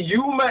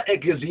Siyuma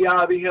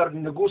Egziabi Her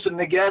Negusa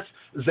Neges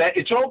Ze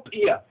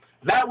Ethiopia.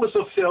 That was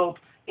fulfilled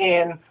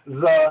in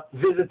the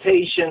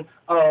visitation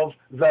of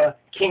the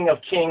King of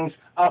Kings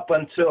up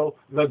until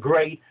the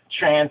great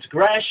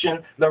transgression,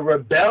 the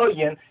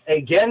rebellion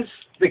against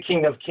the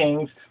King of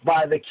Kings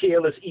by the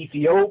careless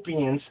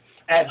Ethiopians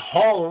at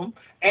home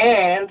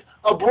and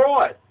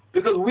abroad.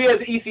 Because we as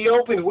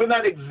Ethiopians, we're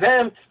not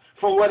exempt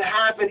from what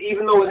happened,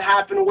 even though it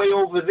happened way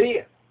over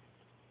there.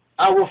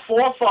 Our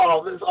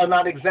forefathers are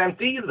not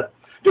exempt either.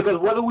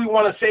 Because whether we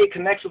want to say it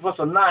connects with us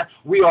or not,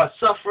 we are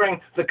suffering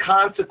the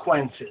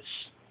consequences.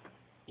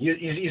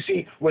 You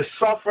see, we're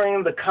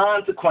suffering the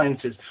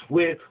consequences.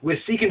 We're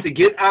seeking to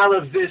get out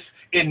of this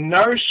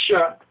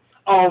inertia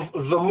of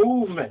the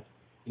movement.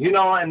 You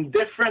know, and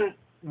different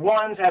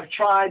ones have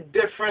tried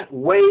different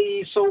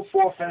ways, so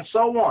forth and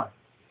so on.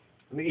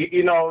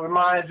 You know, it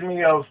reminds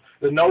me of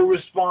the no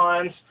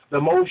response, the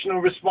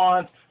emotional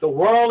response, the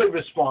worldly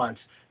response.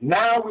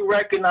 Now we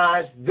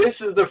recognize this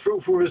is the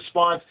fruitful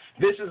response.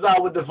 This is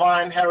our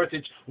divine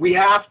heritage. We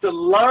have to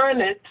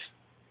learn it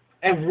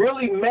and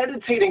really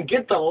meditate and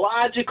get the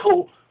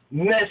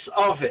logicalness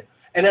of it,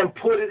 and then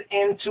put it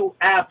into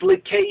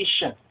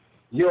application.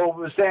 You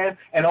understand?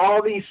 And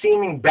all these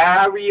seeming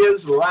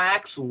barriers,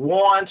 lacks,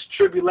 wants,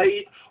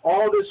 tribulation,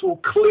 all this will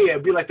clear.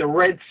 It'll be like the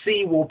Red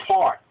Sea will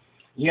part.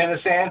 You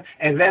understand?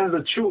 And then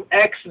the true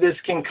exodus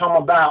can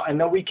come about, and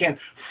then we can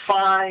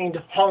find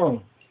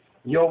home.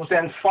 You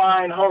understand?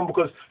 Find home,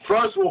 because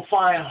first we'll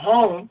find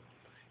home,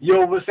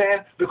 you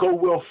understand? Because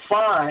we'll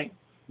find,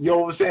 you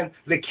understand,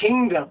 the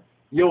kingdom,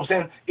 you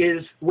understand,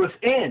 is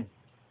within.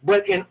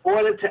 But in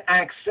order to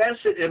access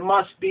it, it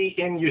must be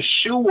in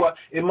Yeshua,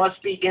 it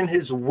must be in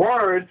his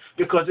word,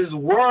 because his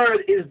word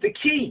is the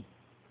key.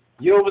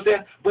 You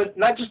understand? But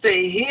not just to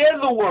hear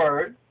the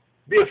word,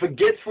 be a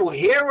forgetful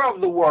hearer of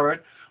the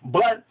word,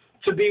 but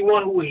to be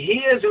one who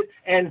hears it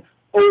and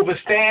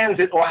understands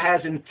it, or has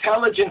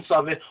intelligence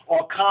of it,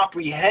 or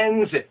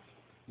comprehends it.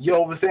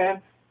 You understand?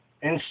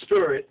 In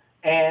spirit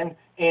and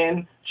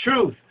in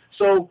truth.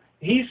 So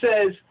he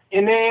says,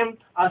 Inem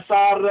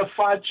asar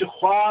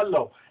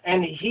rafat,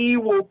 and he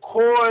will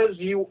cause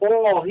you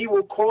all, he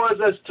will cause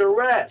us to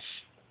rest.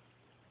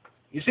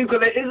 You see, because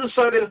there is a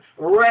certain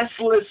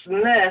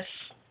restlessness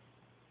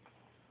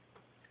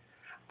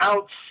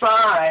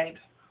outside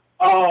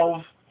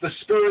of the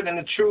spirit and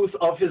the truth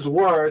of his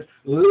word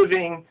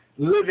living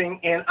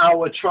in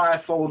our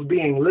trifold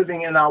being,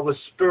 living in our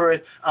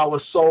spirit,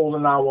 our soul,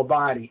 and our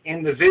body,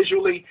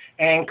 individually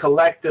and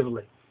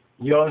collectively.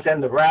 You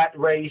understand? The rat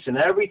race and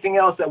everything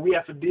else that we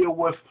have to deal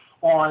with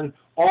on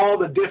all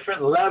the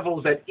different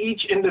levels that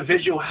each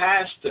individual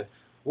has to.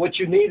 What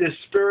you need is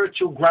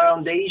spiritual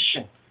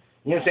groundation.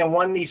 You understand?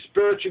 One needs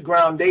spiritual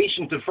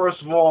groundation to, first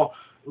of all,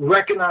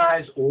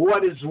 recognize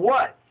what is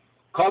what.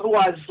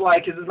 Otherwise, it's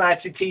like his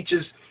master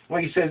teaches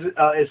when he says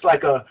it's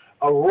like a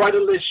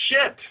rudderless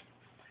ship.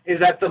 Is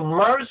at the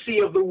mercy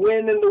of the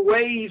wind and the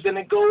waves, and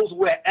it goes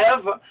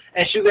wherever.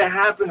 And should there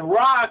happen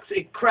rocks,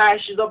 it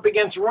crashes up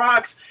against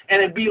rocks,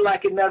 and it be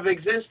like it never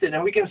existed.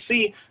 And we can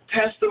see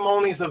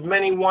testimonies of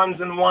many ones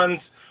and ones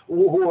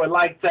who are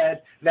like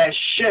that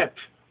ship.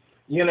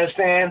 You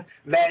understand?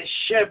 That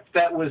ship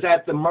that was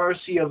at the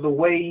mercy of the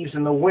waves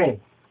and the wind.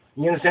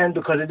 You understand?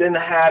 Because it didn't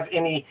have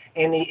any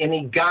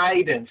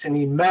guidance,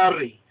 any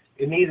meri.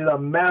 It needed a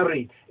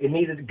meri. It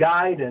needed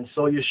guidance.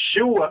 So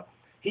Yeshua,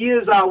 he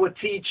is our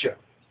teacher.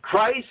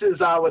 Christ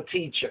is our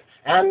teacher.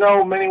 And I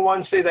know many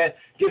ones say that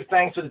give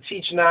thanks for the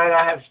teaching that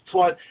I have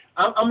taught.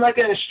 I'm like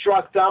an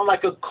instructor. I'm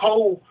like a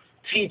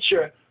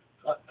co-teacher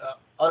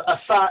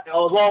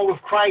along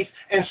with Christ.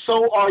 And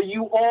so are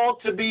you all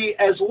to be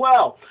as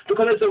well.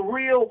 Because it's a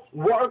real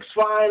works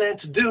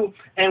finance to do.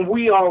 And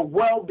we are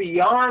well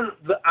beyond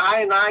the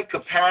I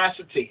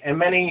capacity. And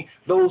many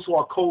those who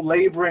are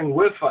co-laboring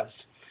with us.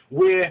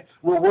 We're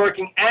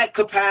working at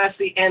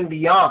capacity and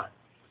beyond.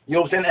 You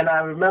know what I'm saying? And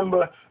I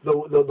remember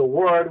the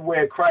word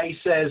where Christ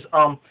says,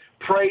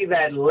 pray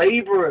that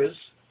laborers,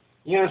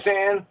 you know what I'm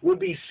saying, would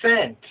be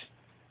sent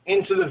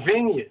into the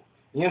vineyard.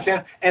 You know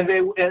what I'm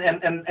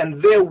saying?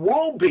 And there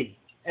will be.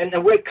 And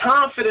we're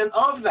confident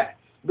of that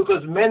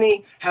because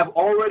many have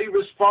already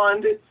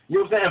responded. You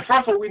know what I'm saying? And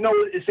first of all, we know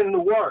it's in the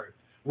word.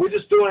 We're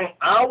just doing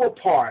our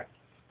part.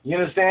 You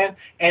understand?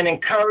 And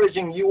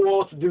encouraging you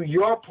all to do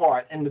your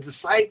part. And the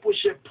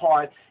discipleship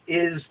part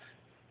is,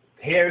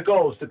 here it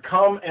goes, to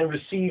come and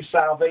receive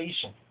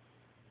salvation.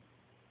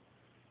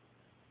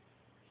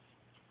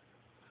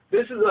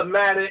 This is a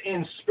matter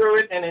in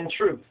spirit and in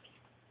truth.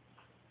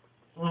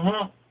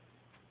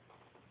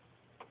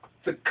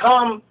 To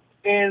come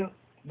in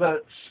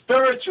the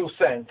spiritual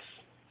sense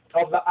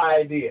of the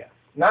idea,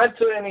 not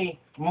to any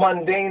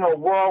mundane or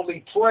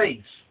worldly place,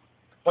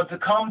 but to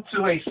come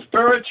to a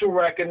spiritual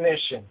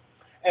recognition.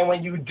 And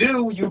when you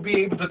do, you'll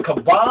be able to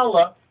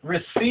Kabbalah,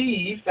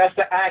 receive, that's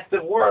the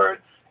active word,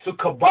 to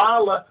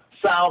Kabbalah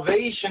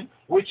salvation,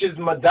 which is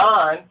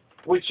Madan,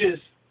 which is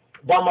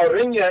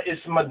Bamarinya is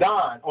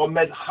Madan or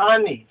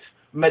Medhanit,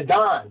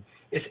 Medan.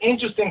 It's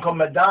interesting because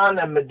Madan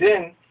and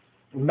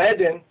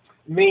Medin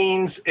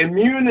means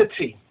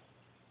immunity.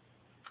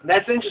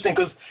 That's interesting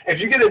because if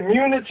you get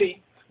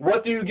immunity,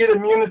 what do you get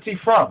immunity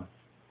from?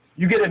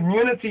 You get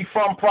immunity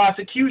from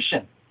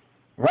prosecution,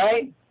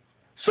 right?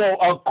 So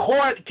a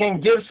court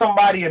can give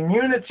somebody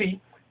immunity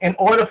in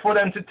order for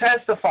them to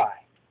testify.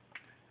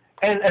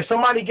 And if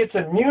somebody gets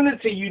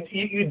immunity,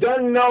 you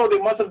don't know they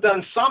must have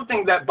done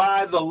something that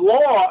by the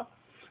law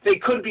they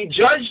could be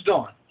judged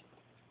on.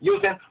 You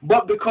understand?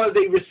 But because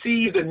they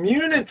received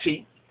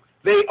immunity,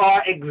 they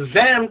are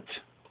exempt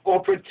or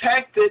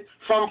protected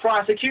from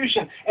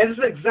prosecution. And this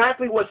is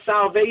exactly what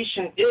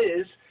salvation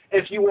is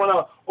if you want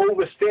to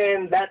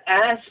understand that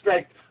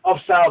aspect of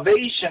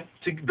salvation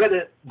to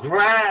better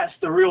grasp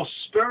the real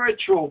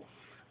spiritual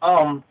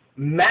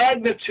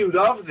magnitude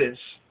of this.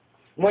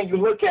 When you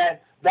look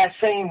at that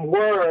same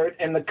word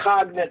and the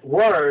cognate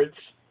words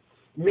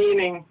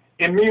meaning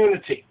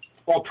immunity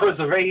or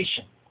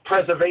preservation.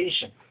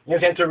 You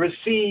know, to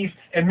receive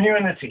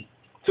immunity.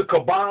 To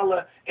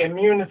Kabbalah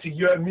immunity.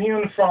 You're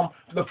immune from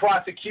the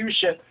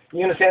prosecution,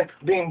 you understand,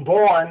 being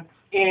born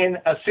in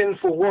a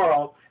sinful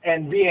world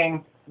and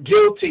being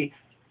guilty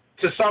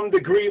to some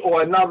degree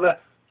or another,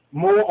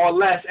 more or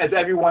less as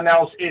everyone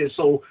else is.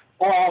 So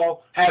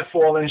all have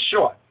fallen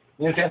short.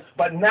 You understand?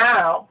 But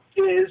now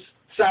is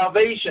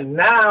salvation.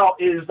 Now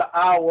is the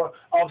hour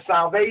of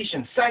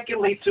salvation.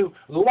 Secondly, to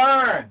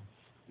learn.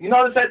 You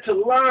notice that to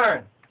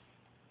learn.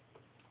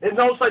 There's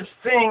no such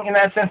thing in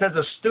that sense as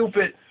a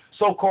stupid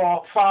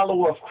so-called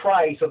follower of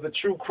Christ, of the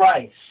true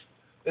Christ.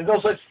 There's no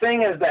such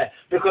thing as that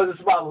because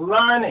it's about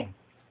learning.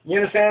 You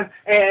understand?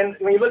 And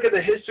when you look at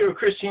the history of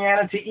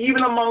Christianity,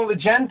 even among the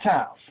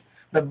Gentiles,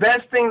 the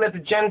best thing that the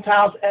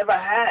Gentiles ever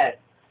had,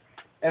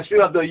 and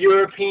speaking of the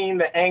European,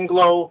 the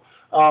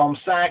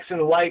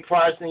Anglo-Saxon, white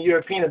Protestant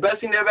European, the best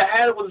thing they ever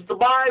had was the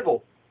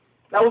Bible.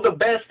 That was the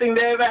best thing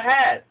they ever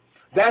had.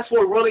 That's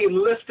what really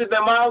lifted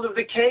them out of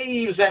the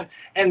caves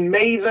and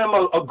made them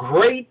a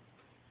great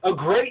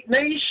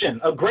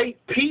nation, a great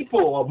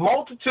people, a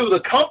multitude, a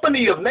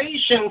company of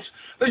nations,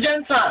 the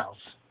Gentiles.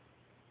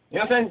 You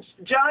know what I'm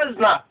saying? JAH is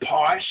not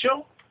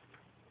partial.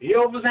 You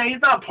know what I'm saying?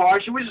 He's not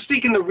partial. We're just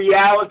speaking the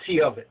reality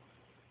of it.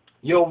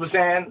 You know what I'm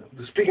saying?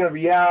 We're speaking of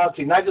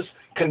reality, not just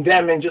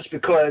condemning just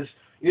because,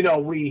 you know,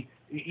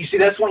 you see,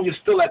 that's when you're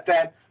still at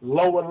that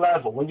lower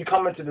level. When you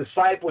come into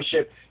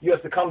discipleship, you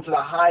have to come to the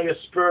higher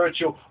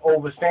spiritual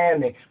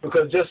understanding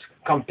because just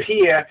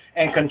compare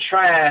and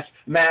contrast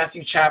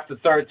Matthew chapter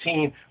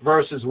 13,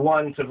 verses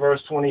 1 to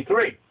verse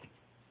 23.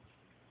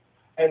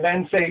 And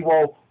then say,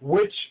 well,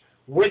 which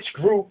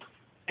group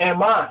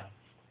am I?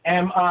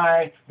 Am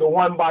I the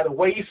one by the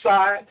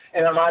wayside?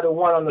 And am I the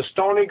one on the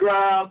stony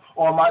ground?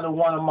 Or am I the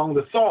one among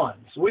the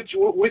thorns? Which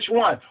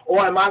one?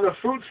 Or am I the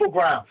fruitful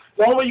ground?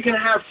 The only way you can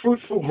have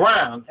fruitful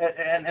ground,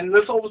 and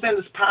let's understand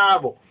this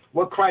parable,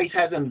 what Christ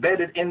has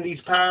embedded in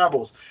these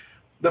parables.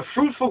 the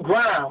fruitful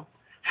ground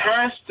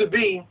has to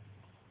be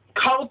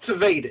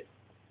cultivated.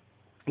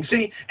 You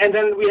see, and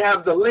then we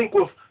have the link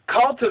with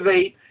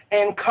cultivate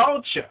and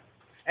culture.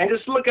 And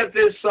just look at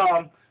this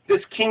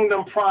this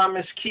kingdom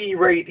promise key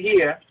right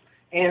here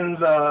in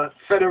the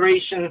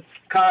Federation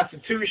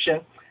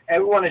Constitution.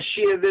 And we want to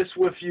share this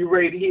with you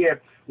right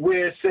here,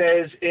 where it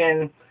says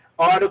in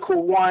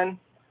Article 1,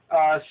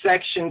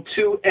 Section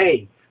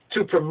 2A,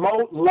 to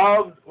promote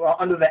love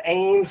under the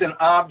aims and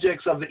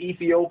objects of the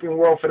Ethiopian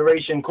World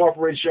Federation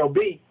Incorporated shall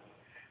be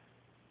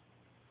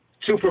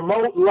to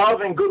promote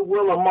love and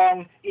goodwill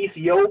among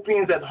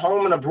Ethiopians at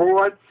home and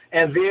abroad,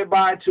 and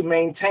thereby to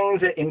maintain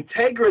the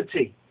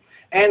integrity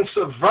and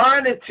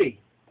sovereignty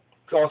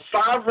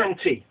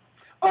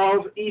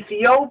of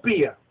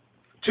Ethiopia,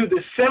 to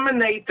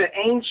disseminate the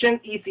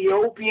ancient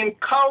Ethiopian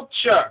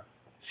culture.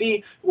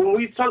 See, when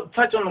we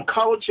touch on the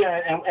culture,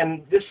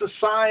 and this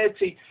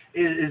society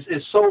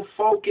is so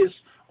focused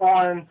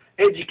on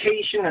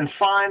education and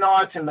fine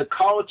arts and the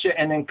culture,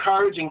 and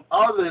encouraging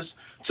others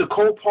to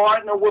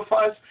co-partner with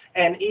us,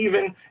 and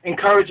even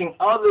encouraging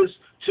others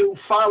to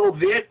follow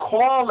their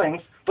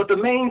callings. But the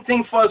main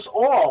thing for us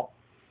all,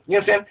 you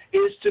know what I'm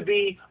saying, is to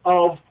be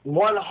of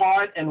one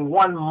heart and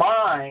one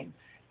mind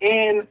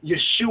in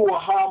Yeshua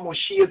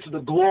HaMashiach, to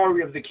the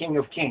glory of the King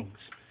of Kings.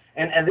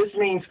 And this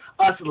means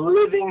us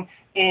living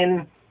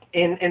in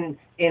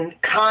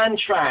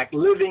contract,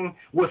 living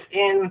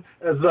within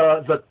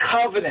the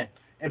covenant,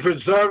 and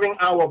preserving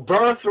our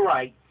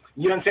birthright,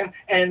 you know what I'm saying,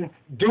 and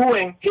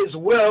doing his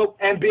will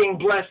and being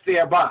blessed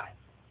thereby.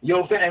 You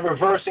know what I'm saying? And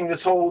reversing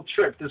this whole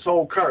trip, this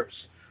whole curse,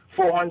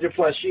 400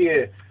 plus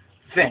year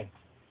thing.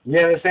 You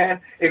understand?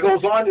 It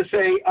goes on to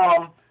say,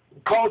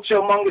 culture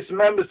among its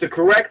members to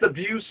correct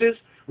abuses,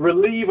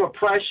 relieve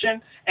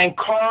oppression, and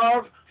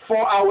carve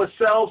for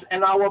ourselves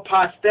and our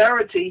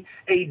posterity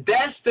a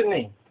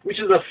destiny, which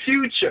is a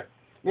future,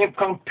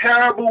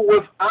 comparable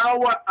with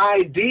our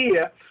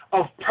idea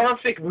of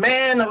perfect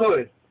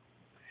manhood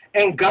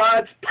and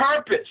God's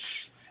purpose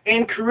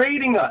in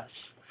creating us.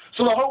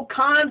 So the whole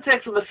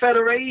context of the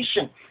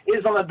Federation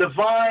is on a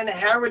divine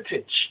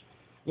heritage.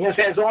 You know what I'm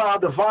saying? It's on our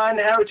divine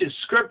heritage,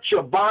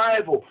 Scripture,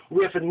 Bible.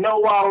 We have to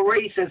know our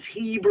race as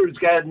Hebrews.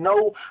 Got to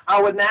know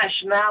our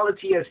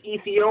nationality as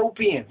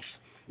Ethiopians.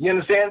 You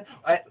understand?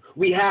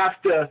 We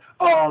have to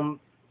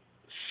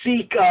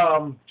seek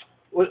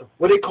what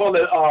they call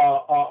it,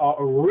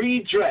 a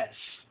redress.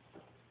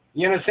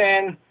 You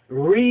understand?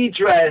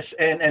 Redress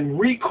and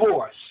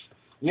recourse.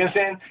 You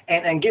understand?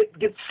 And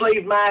get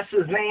slave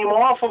masters' name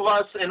off of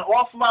us and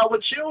off of our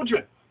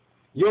children.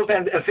 You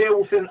understand? If they're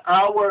within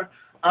our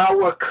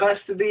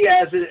custody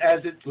as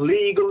it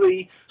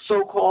legally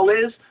so-called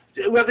is,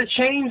 we have to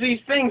change these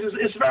things.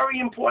 It's very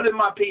important,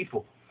 my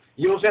people.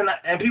 You know what I'm saying?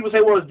 And people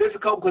say, well, it's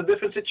difficult because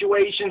different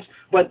situations,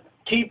 but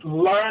keep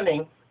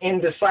learning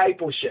in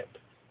discipleship.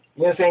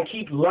 You know what I'm saying?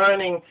 Keep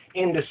learning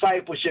in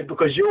discipleship,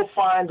 because you'll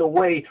find a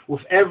way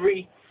with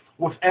every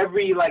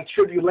like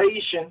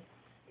tribulation.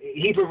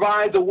 He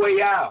provides a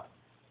way out,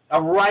 a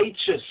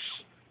righteous,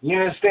 you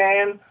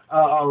understand?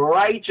 A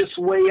righteous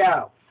way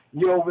out.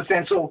 You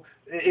understand? So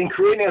in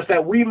creating us,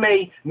 that we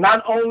may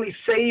not only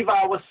save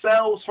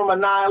ourselves from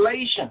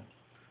annihilation,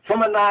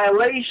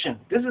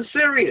 this is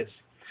serious,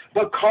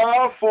 but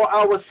carve for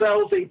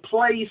ourselves a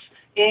place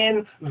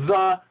in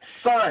the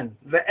Son,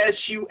 the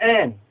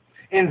S-U-N.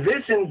 In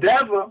this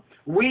endeavor,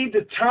 we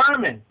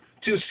determine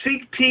to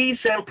seek peace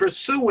and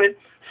pursue it,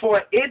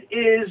 for it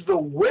is the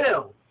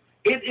will.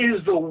 It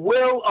is the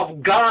will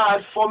of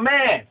God for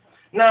man.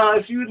 Now,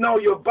 if you know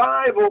your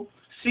Bible,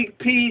 seek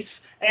peace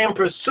and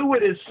pursue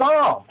it is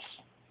Psalms.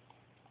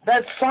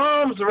 That's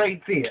Psalms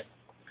right there.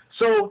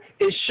 So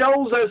it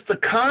shows us the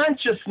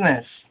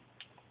consciousness.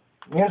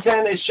 You know what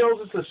I'm saying? It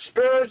shows us the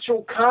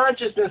spiritual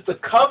consciousness, the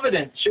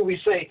covenant, should we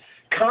say,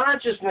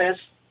 consciousness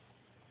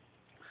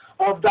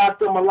of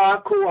Dr.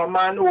 Malaku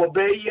Amanu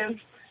Obeyan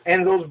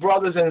and those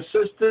brothers and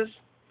sisters,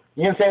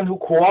 you know what I'm saying, who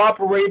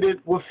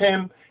cooperated with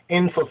him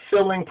in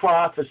fulfilling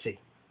prophecy.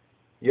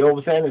 You know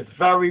what I'm saying? It's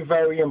very,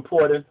 very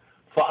important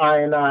for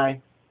I and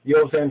I, you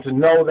know what I'm saying, to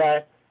know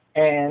that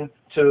and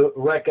to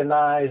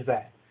recognize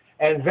that.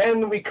 And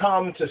then we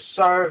come to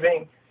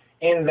serving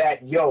in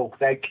that yoke,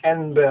 that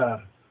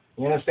kenber,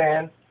 you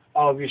understand,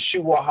 of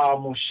Yeshua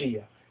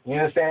HaMashiach. You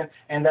understand?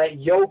 And that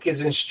yoke is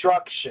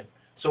instruction.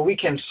 So we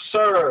can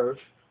serve.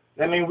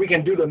 I mean, we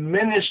can do the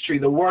ministry.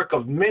 The work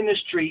of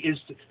ministry is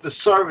the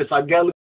service.